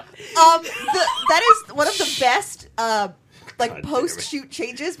said, "Out." That is one of the best damn post shoot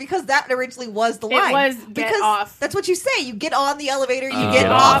changes, because that originally was the It line. was, "Get because off." That's what you say. You get on the elevator, you get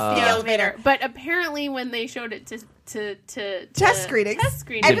get off off the elevator. But apparently, when they showed it to Test screenings. test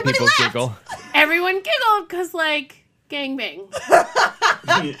Did Everybody people laughed. giggle? everyone giggled because like gangbang,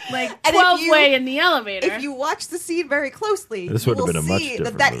 like And if 12 you- way in the elevator. If you watch the scene very closely, This you would have will been a much see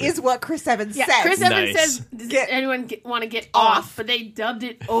different that movie. is what Chris Evans yeah, says. Chris Evans Nice. says, "Does Get anyone want to get off. off?" But they dubbed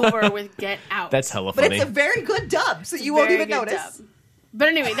it over with "get out." That's hella But funny. it's a very good dub, so It's a you won't very even good notice. dub. But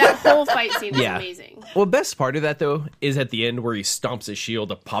anyway, that whole fight scene is Yeah. amazing. Well, best part of that though is at the end where he stomps his shield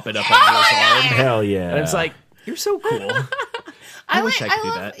to pop it up under his arm, Hell yeah. and it's like, you're so cool. I wish I could do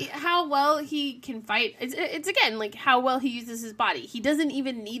love that. how well he can fight. It's again like how well he uses his body. He doesn't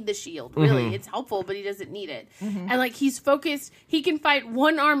even need the shield. Really, Mm-hmm. it's helpful, but he doesn't need it. And like he's focused. He can fight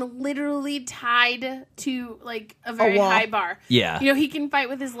one arm literally tied to like a very wall. high bar. Yeah. you know he can fight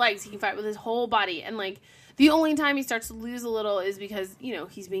with his legs. He can fight with his whole body. And like the only time he starts to lose a little is because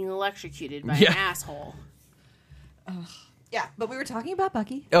he's being electrocuted by Yeah. an asshole. Yeah, but we were talking about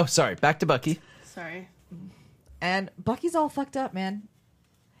Bucky, Oh, sorry. Back to Bucky. Sorry. and Bucky's all fucked up, man.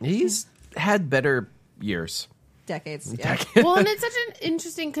 He's had better years. Decades. Yeah. Well, and it's such an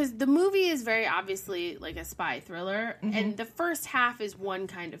interesting because the movie is very obviously like a spy thriller, and the first half is one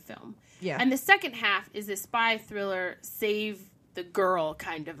kind of film, Yeah. and the second half is a spy thriller, save the girl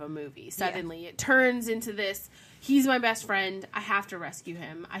kind of a movie. Suddenly, it turns into this: he's my best friend, I have to rescue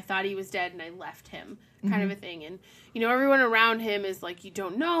him. I thought he was dead, and I left him, kind of a thing. And everyone around him is like, you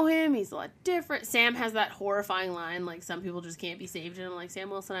don't know him; he's a lot different. Sam has that horrifying line, like, "Some people just can't be saved," and I'm like, Sam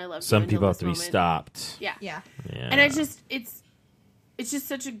Wilson, I love you Some until people have this to be moment. stopped. Yeah, Yeah. Yeah. and it's just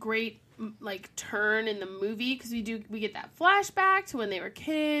such a great like turn in the movie because we get that flashback to when they were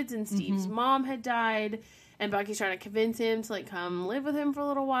kids and Steve's mom had died and Bucky's trying to convince him to like come live with him for a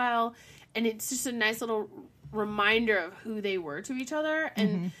little while, and it's just a nice little reminder of who they were to each other,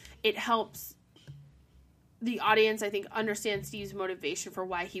 and it helps the audience, I think, understand Steve's motivation for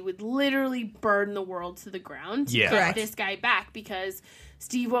why he would literally burn the world to the ground to get this guy back, because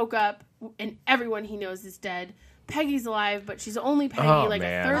Steve woke up and everyone he knows is dead. Peggy's alive, but she's only Peggy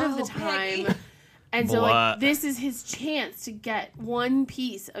a third of the time. Peggy. And so, like, this is his chance to get one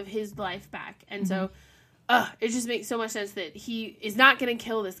piece of his life back. And so, it just makes so much sense that he is not going to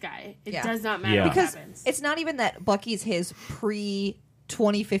kill this guy. It does not matter what happens. It's not even that Bucky's his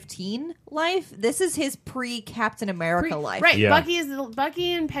pre-2015 life. This is his pre-Captain America life. Right. Yeah.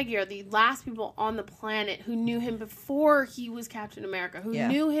 Bucky and Peggy are the last people on the planet who knew him before he was Captain America, who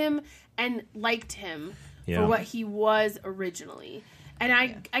knew him and liked him for what he was originally. And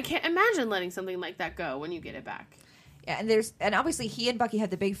I can't imagine letting something like that go when you get it back. Yeah, and obviously he and Bucky had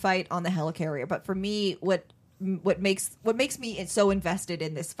the big fight on the helicarrier. But for me, what makes me so invested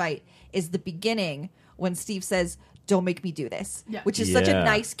in this fight is the beginning when Steve says, "Don't make me do this," which is such a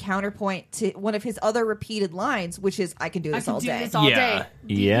nice counterpoint to one of his other repeated lines, which is, "I can do this all day."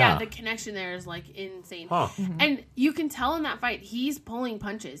 The connection there is like insane. And you can tell in that fight, he's pulling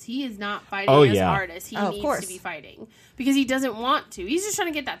punches. He is not fighting as hard as he needs to be fighting because he doesn't want to. He's just trying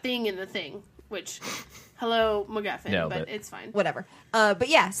to get that thing in the thing, which... Hello, MacGuffin, but it's fine. Whatever.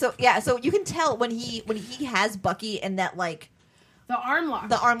 So you can tell when he has Bucky in that, like, the arm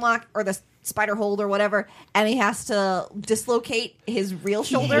lock or the spider hold or whatever, and he has to dislocate his real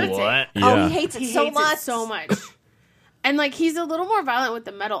shoulder. He hates it. Oh, he hates it so much. And like he's a little more violent with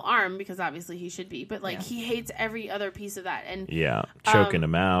the metal arm because obviously he should be, but like he hates every other piece of that. And choking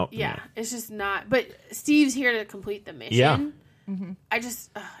him out. Yeah, it's just not. But Steve's here to complete the mission. Yeah. I just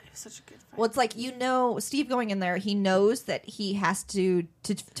it was such a good fight. Well, it's like, Steve going in there, he knows that he has to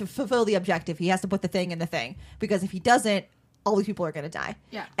fulfill the objective. He has to put the thing in the thing, because if he doesn't, all these people are going to die.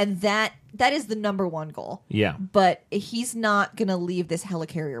 Yeah. And that is the number one goal. Yeah. But he's not going to leave this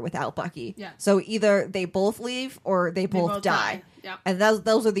helicarrier without Bucky. Yeah. So either they both leave or they both die. Yeah. And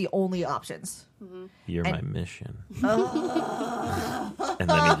those are the only options. You're my mission. And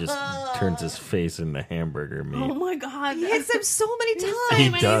then he just turns his face into hamburger meat. Oh my god. He hits him so many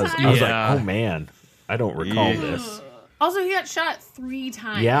times. He does. I was like, oh man, I don't recall this. Also, he got shot 3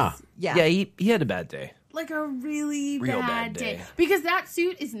 times. Yeah. He had a bad day. Like a really Real bad bad day. day. Because that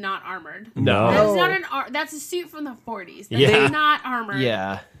suit is not armored. No. That's not that's a suit from the 40s. That's not armored.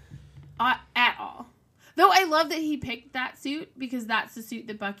 Yeah. At all. Though I love that he picked that suit because that's the suit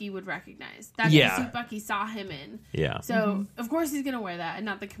that Bucky would recognize. That's the suit Bucky saw him in. Yeah. So, of course he's going to wear that and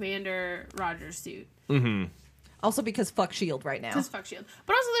not the Commander Rogers suit. Mm-hmm. Also because fuck S.H.I.E.L.D. right now. Because fuck S.H.I.E.L.D.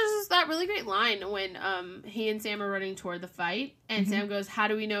 But also there's that really great line when he and Sam are running toward the fight and Sam goes, "How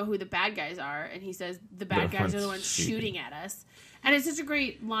do we know who the bad guys are?" And he says, "The bad guys are the ones shooting at us." And it's such a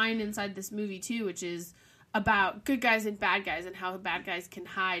great line inside this movie too, which is about good guys and bad guys and how bad guys can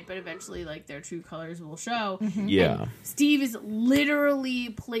hide, but eventually like their true colors will show. Yeah. And Steve has literally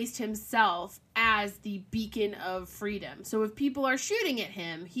placed himself as the beacon of freedom. So if people are shooting at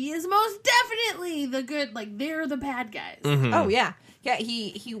him, he is most definitely the good, like they're the bad guys. Oh yeah. Yeah,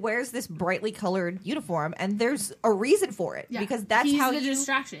 he wears this brightly colored uniform, and there's a reason for it, because that's he's how the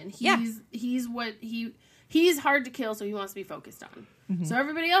distraction. He's hard to kill, so he wants to be focused on. So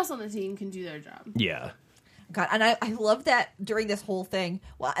everybody else on the team can do their job. Yeah. God, and I love that during this whole thing,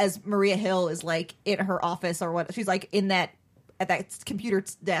 well, as Maria Hill is like in her office or what, she's like at that computer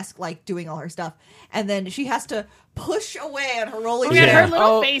desk, like doing all her stuff, and then she has to push away on her rolling chair. Her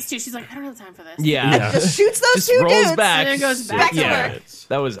little face too. She's like, I don't have time for this. Yeah. And just shoots those two rolls dudes, back. And then goes back to work.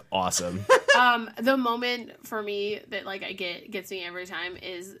 That was awesome. The moment for me that like gets me every time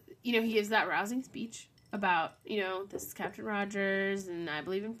is, he gives that rousing speech about, this is Captain Rogers, and I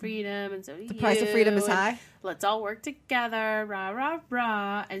believe in freedom, and so do you. The price of freedom is high. Let's all work together, rah, rah,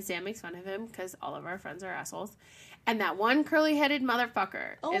 rah. And Sam makes fun of him, because all of our friends are assholes. And that one curly-headed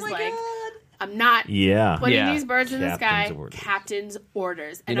motherfucker is like, God. I'm not putting these birds in the sky. Orders. Captain's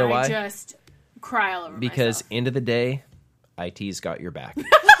orders. And you know why? I just cry all over because myself. End of the day, IT's got your back.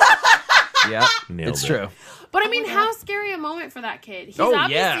 Yeah, it's true. But I mean, how scary a moment for that kid. He's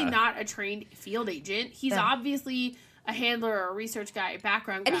obviously not a trained field agent. He's obviously a handler or a research guy,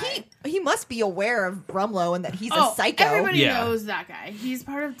 background guy. And he must be aware of Rumlow and that he's a psycho. Everybody knows that guy. He's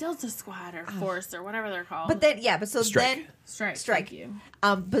part of Delta Squad or Force or whatever they're called. But then, Strike. Thank you.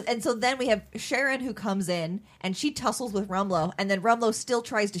 So then we have Sharon who comes in and she tussles with Rumlow, and then Rumlow still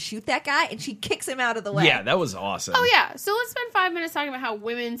tries to shoot that guy, and she kicks him out of the way. Yeah, that was awesome. Oh yeah. So let's spend 5 minutes talking about how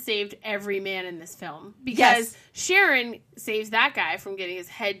women saved every man in this film, because Sharon saves that guy from getting his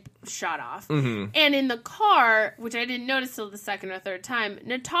head shot off, and in the car, which I didn't notice till the second or third time,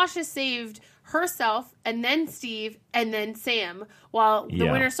 Natasha saved herself and then Steve and then Sam while the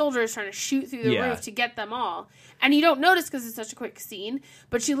Winter Soldier is trying to shoot through the roof to get them all. And you don't notice because it's such a quick scene,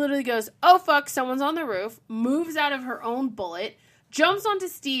 but she literally goes, oh fuck, someone's on the roof, moves out of her own bullet, jumps onto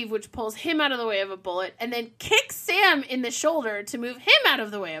Steve, which pulls him out of the way of a bullet, and then kicks Sam in the shoulder to move him out of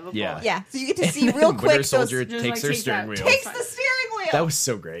the way of a bullet. Yeah, so you get to see real quick. Winter Soldier takes her steering wheel. Takes the steering wheel. That was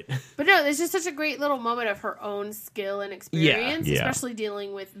so great. But no, it's just such a great little moment of her own skill and experience, especially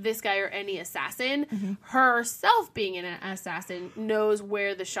dealing with this guy or any assassin. Herself being an assassin knows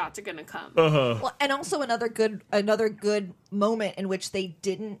where the shots are going to come. Well, and also another good moment in which they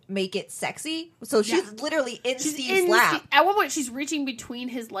didn't make it sexy. So she's literally in Steve's lap. At one point, she's reaching between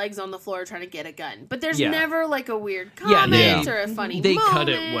his legs on the floor trying to get a gun. But there's never like a weird comment or a funny They moment. cut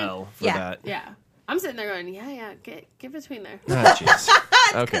it well for that. Yeah. I'm sitting there going, get between there. Oh, jeez.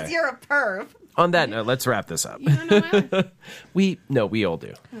 Because Okay. you're a perv. On that note, let's wrap this up. You don't know why? We all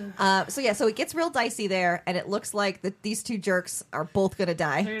do. So it gets real dicey there, and it looks like that these two jerks are both going to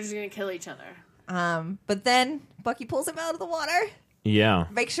die. They're just going to kill each other. But then Bucky pulls him out of the water. Yeah.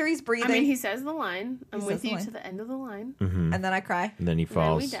 Make sure he's breathing. I mean, he says the line, I'm with you to the end of the line. And then I cry. And then he And then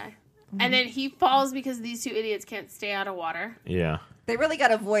falls. we die. And then he falls because these two idiots can't stay out of water. Yeah. They really got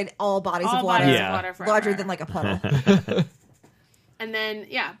to avoid all bodies All of water. bodies of water forever. Larger than like a puddle. And then,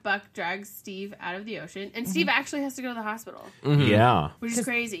 Buck drags Steve out of the ocean. And Steve actually has to go to the hospital. Yeah. Which is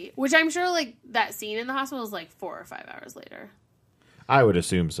crazy. Which I'm sure, like, that scene in the hospital is, like, 4 or 5 hours later. I would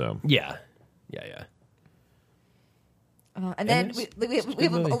assume so. Yeah. And then we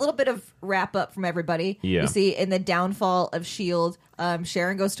have a little bit of wrap up from everybody. Yeah. We see in the downfall of S.H.I.E.L.D.,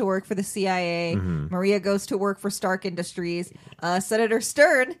 Sharon goes to work for the CIA. Maria goes to work for Stark Industries. Senator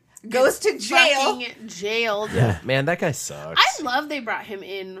Stern goes to jail. Fucking jailed. Yeah. Man, that guy sucks. I love they brought him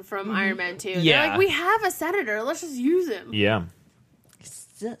in from Iron Man 2. Yeah. They're like, we have a senator. Let's just use him. Yeah.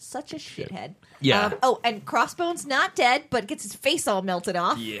 Such a shithead. Yeah. And Crossbones not dead, but gets his face all melted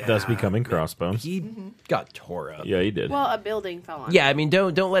off. Yeah. Thus becoming Crossbones. He got tore up. Yeah, he did. Well, a building fell on Yeah, I mean,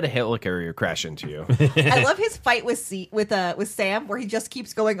 don't let a helicarrier crash into you. I love his fight with Sam, where he just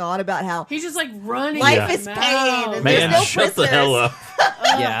keeps going on about how He's just, like, running. life his is mouth. pain. And Man, there's no shut prisoners. the hell up.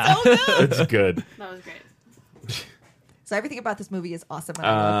 Yeah. That's good. That was great. So everything about this movie is awesome. And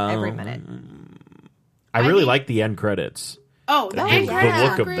I love every minute. I really think- like the end credits. Oh, the Oh, end yeah. credits The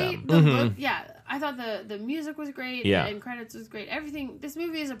look were of great. them. The look, yeah. I thought the music was great. Yeah. The end credits was great. Everything. This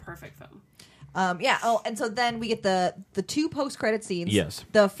movie is a perfect film. And so then we get the 2 post-credit scenes. Yes.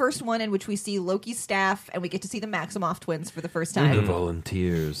 The first one in which we see Loki's staff, and we get to see the Maximoff twins for the first time. The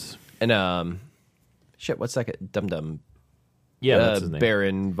Volunteers. And, what's that guy? Dum Dum. Yeah, that's his name.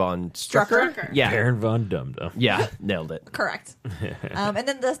 Baron von Strucker? Strucker. Yeah. Baron von Dum Dum. Yeah, nailed it. Correct. And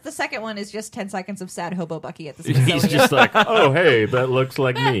then the second one is just 10 seconds of sad hobo Bucky at the He's Smithsonian. just like, oh, hey, that looks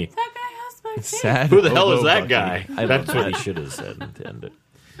like me. That guy has my face. Sad Who the hell hobo is that Bucky. guy? I That's love what that. he should have said to end it.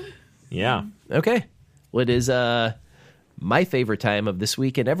 Yeah. Okay. Well, it is my favorite time of this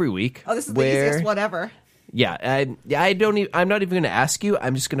week and every week. Oh, this is the easiest one ever. Yeah, I'm not even going to ask you.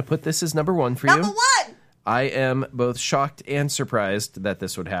 I'm just going to put this as number 1 for Number you. 1! I am both shocked and surprised that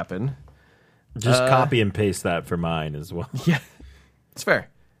this would happen. Just copy and paste that for mine as well. Yeah, it's fair.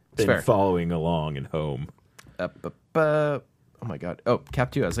 It's Been fair. following along at home. Oh my god. Oh,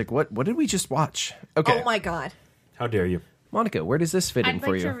 Cap 2. I was like, what did we just watch? Okay. Oh my god. How dare you? Monica, where does this fit in I'd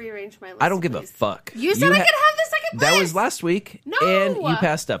for like to you? rearrange my list. I don't give a please. fuck. You said I could have the second That list. was last week. No. And you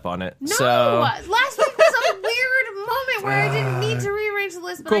passed up on it. No, So last week was a weird moment where I didn't need to rearrange the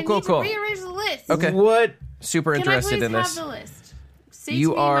list, but I need to rearrange the list. Okay. What? super Can interested I please in have this. the list? Say You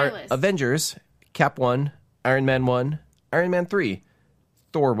to me are my list. Avengers, Cap 1, Iron Man 1, Iron Man 3,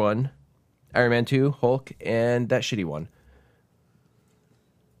 Thor 1, Iron Man 2, Hulk, and that shitty one.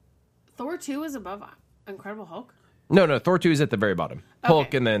 Thor 2 is above Incredible Hulk? No, Thor 2 is at the very bottom. Okay.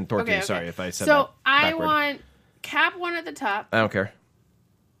 Hulk and then Thor 2. Okay. Sorry if I said that So I backward. want Cap 1 at the top. I don't care.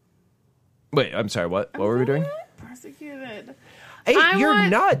 Wait, I'm sorry, what? What were we doing? Persecuted. Hey, I you're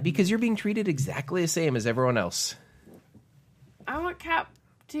want- not, because you're being treated exactly the same as everyone else. I want Cap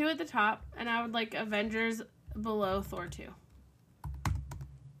 2 at the top, and I would like Avengers below Thor 2.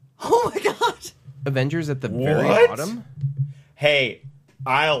 Oh my god. Avengers at the very What? bottom? Hey,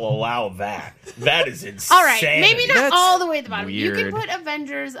 I'll allow that. That is insane. All right, maybe not That's all the way at the bottom. You weird. can put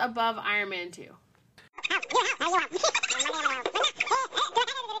Avengers above Iron Man 2.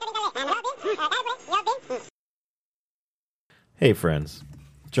 Hey, friends.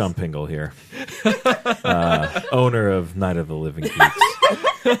 John Pingle here. Owner of Night of the Living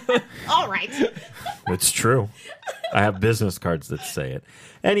Geeks. All right. It's true. I have business cards that say it.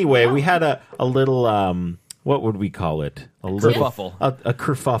 Anyway, we had a little, what would we call it? A little Kerfuffle. A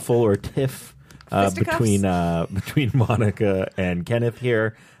kerfuffle or tiff Fisticuffs? between Monica and Kenneth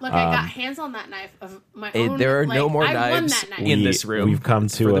here. Look, I got hands on that knife of my own. There are no more I won knives that knife. in this room. We've come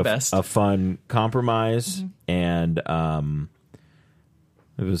It's for to the best. a fun compromise, and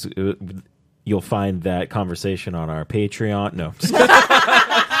it was you'll find that conversation on our Patreon. No,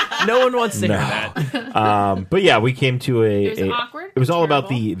 No one wants to hear that. but yeah, we came to It was awkward. It was all about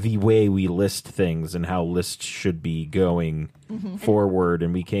terrible. the way we list things and how lists should be going forward,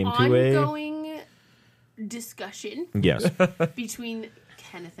 and we came to a ongoing discussion yes. between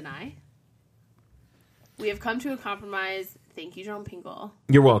Kenneth and I. We have come to a compromise. Thank you, John Pingle.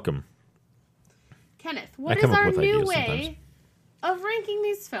 You're welcome. Kenneth, what is come up our with new ideas way sometimes. of ranking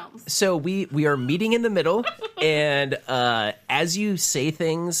these films? So we are meeting in the middle, and as you say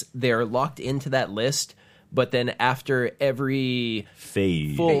things, they're locked into that list. But then after every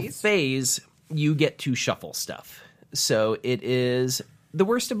Phase. full phase, you get to shuffle stuff. So it is the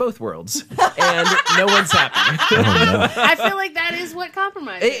worst of both worlds, and no one's happy. I feel like that is what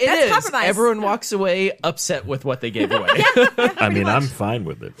compromise is. It That's is. compromise. Everyone walks away upset with what they gave away. I mean, I'm fine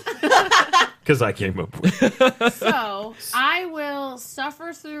with it because I came up with it. So I will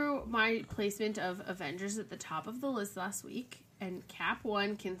suffer through my placement of Avengers at the top of the list last week, and Cap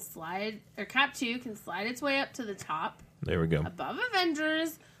 1 can slide, or Cap 2 can slide its way up to the top There we go. above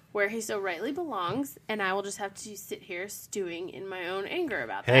Avengers, where he so rightly belongs, and I will just have to sit here stewing in my own anger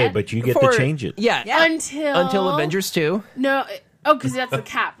about Hey, that. but you get For- to change it. Yeah. Yeah. until Avengers 2. No, because that's the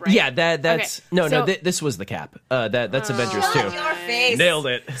Cap, right? Yeah, that's Okay, no. so- This was the cap. That's Avengers Shut 2. your face. Nailed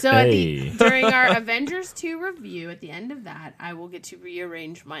it. So Hey. during our Avengers 2 review, at the end of that, I will get to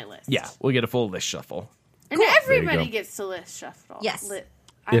rearrange my list. Yeah, we'll get a full list shuffle. And There everybody you go. gets to list shuffle. Yes.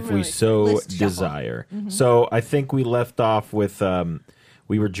 I'm If we really so List shuffle. desire. So I think we left off with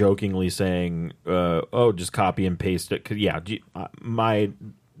we were jokingly saying, "Oh, just copy and paste it." 'Cause, yeah,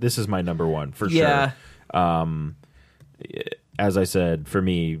 this is my number one for Yeah. sure. As I said, for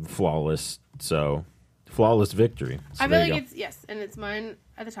me, flawless. So flawless victory. So I feel there like you go. it's yes, and it's mine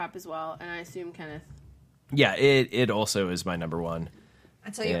at the top as well. And I assume Kenneth. Yeah, it also is my number one. I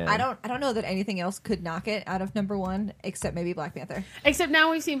tell you, Yeah. I don't know that anything else could knock it out of number one except maybe Black Panther. Except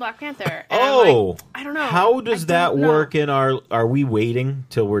now we've seen Black Panther. And I'm like, I don't know. How does I that don't know. work in our? Are we waiting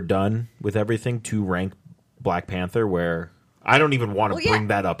till we're done with everything to rank Black Panther? Where I don't even want to Well, yeah. bring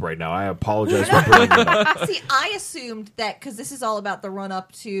that up right now. I apologize for bringing it up. See, I assumed that because this is all about the run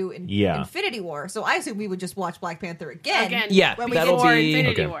up to Infinity War, so I assumed we would just watch Black Panther again. Yeah, when we that'll get Or be-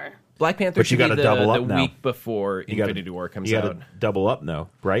 Infinity Okay. War. Black Panther But you should be gotta the, double up the now. week before You gotta- Infinity War comes You got out. to double up now,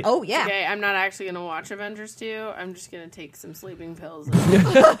 right? Oh yeah, Okay, I'm not actually going to watch Avengers 2. I'm just going to take some sleeping pills and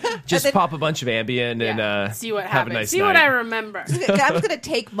Just then- pop a bunch of Ambien and see what have happens. a nice see night. what I remember. I'm just gonna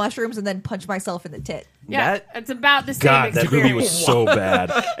take mushrooms and then punch myself in the tit. Yeah, That- it's about the same God, that experience. movie was so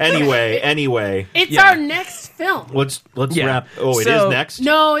bad. Anyway, It's Yeah. our next film. let's Yeah. wrap. Oh, it So- is next.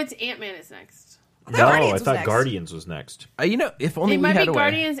 No, it's Ant-Man is next. No, Guardians I was thought next. Guardians was next. if only It we might had be a way.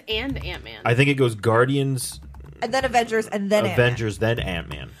 Guardians and Ant-Man. I think it goes Guardians, And then Avengers, and then Ant-Man. Avengers, then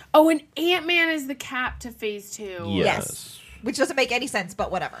Ant-Man. Oh, and Ant-Man is the cap to Phase 2. Yes. Which doesn't make any sense,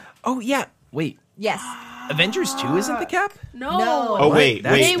 but whatever. Oh yeah, wait. Yes. Avengers 2 isn't the cap? No. No. Oh What? wait,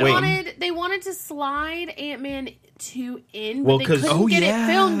 That's wait, wait. They wanted to slide Ant-Man 2 in, Well, but they 'cause- couldn't Oh, get yeah. it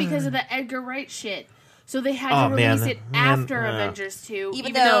filmed because of the Edgar Wright shit. So they had Oh, to release man. it Man, after uh, Avengers 2, Even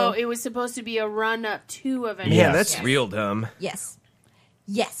even though- though it was supposed to be a run-up to Avengers. Yeah, Yes. that's Yes. real dumb. Yes.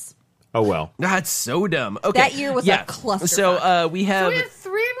 Yes. Oh well. That's so dumb. Okay, That year was a clusterfuck. So we So have we have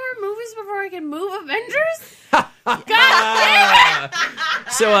 3 more movies before I can move Avengers? God damn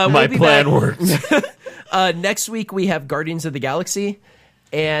it! so My we'll be plan back. worked. Next week we have Guardians of the Galaxy,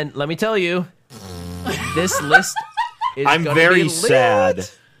 and let me tell you, this list is. I'm gonna very be lit. sad.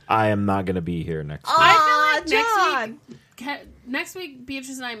 I am not going to be here next week. I feel like John. next week,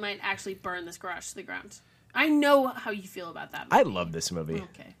 Beatrice and I might actually burn this garage to the ground. I know how you feel about that movie. I love this movie.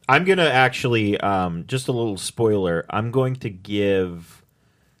 Okay. I'm going to actually, just a little spoiler, I'm going to give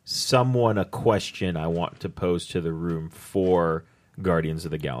someone a question I want to pose to the room for Guardians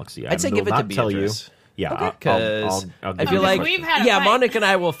of the Galaxy. I'd say will give it to not tell you. Beatrice. Yeah, Because I'll I feel like we've had a fight. Monica and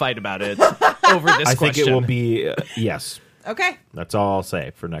I will fight about it over this I think question. it will be yes. Okay. That's all I'll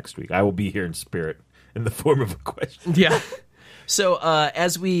say for next week. I will be here in spirit in the form of a question. Yeah. So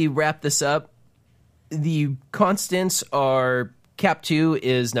as we wrap this up, the constants are Cap 2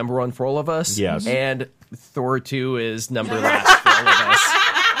 is number 1 for all of us. Yes. And Thor 2 is number last for all of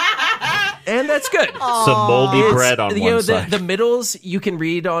us. And that's good. Some moldy bread on one side. The middles you can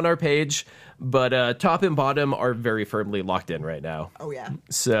read on our page, but top and bottom are very firmly locked in right now. Oh, yeah.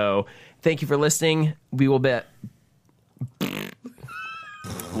 So thank you for listening. We will bet.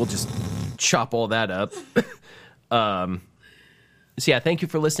 We'll just chop all that up. So yeah, thank you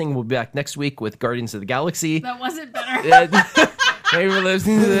for listening. We'll be back next week with Guardians of the Galaxy. That wasn't better. Thank you for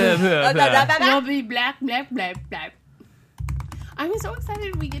listening. We'll be black. I'm so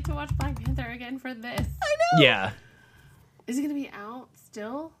excited we get to watch Black Panther again for this. I know. Yeah. Is it going to be out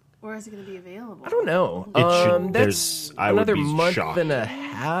still? Or is it going to be available? I don't know. It should. That's I would another be month shocked. and a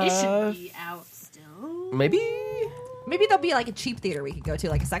half. It should be out still. Maybe. Maybe there'll be like a cheap theater we could go to,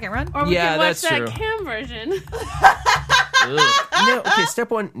 like a second run. Or we Yeah, can watch that's that true. cam version. No, okay, step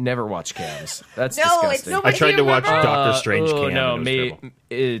 1, never watch cams. That's No, it's disgusting. so I tried to watch Remember? Doctor Strange Oh, cam. no, and it was May, terrible.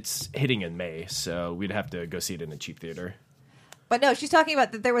 it's hitting in May, so we'd have to go see it in a cheap theater. But no, she's talking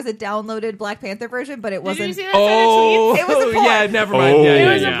about that there was a downloaded Black Panther version, but it Did wasn't. you see that side of tweets? It was a porn. yeah, never mind. Oh. Yeah, It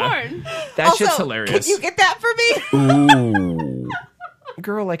yeah, was yeah. a porn. That Also, shit's hilarious. Can you get that for me? Ooh.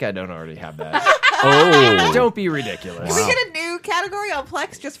 Girl, like I don't already have that. Oh. Don't be ridiculous. Can we get a new category on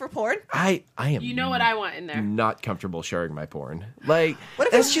Plex just for porn? I am You know what I want in there. not comfortable sharing my porn. Like, What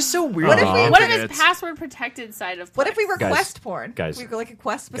if that's it's- just so weird. what if on we- the What if internet. it's password protected side of What if we Plex? request porn? guys, we like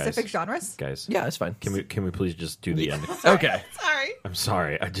request specific guys. genres. Guys, Yeah, that's fine. can we please just do the ending? Okay. Sorry. I'm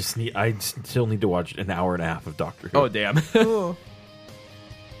sorry. I still need to watch an hour and a half of Doctor Who. Oh, damn.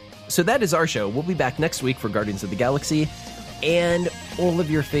 So that is our show. We'll be back next week for Guardians of the Galaxy and all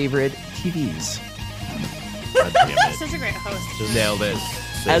of your favorite TVs. God damn it. Such a great host. Just Nailed it.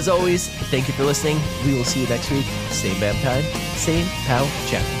 say As always, thank you for listening. We will see you next week. Same BAM time, same POW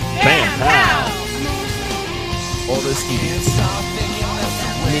chat. Bam, pow. All those TVs.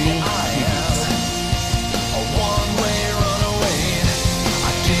 Mini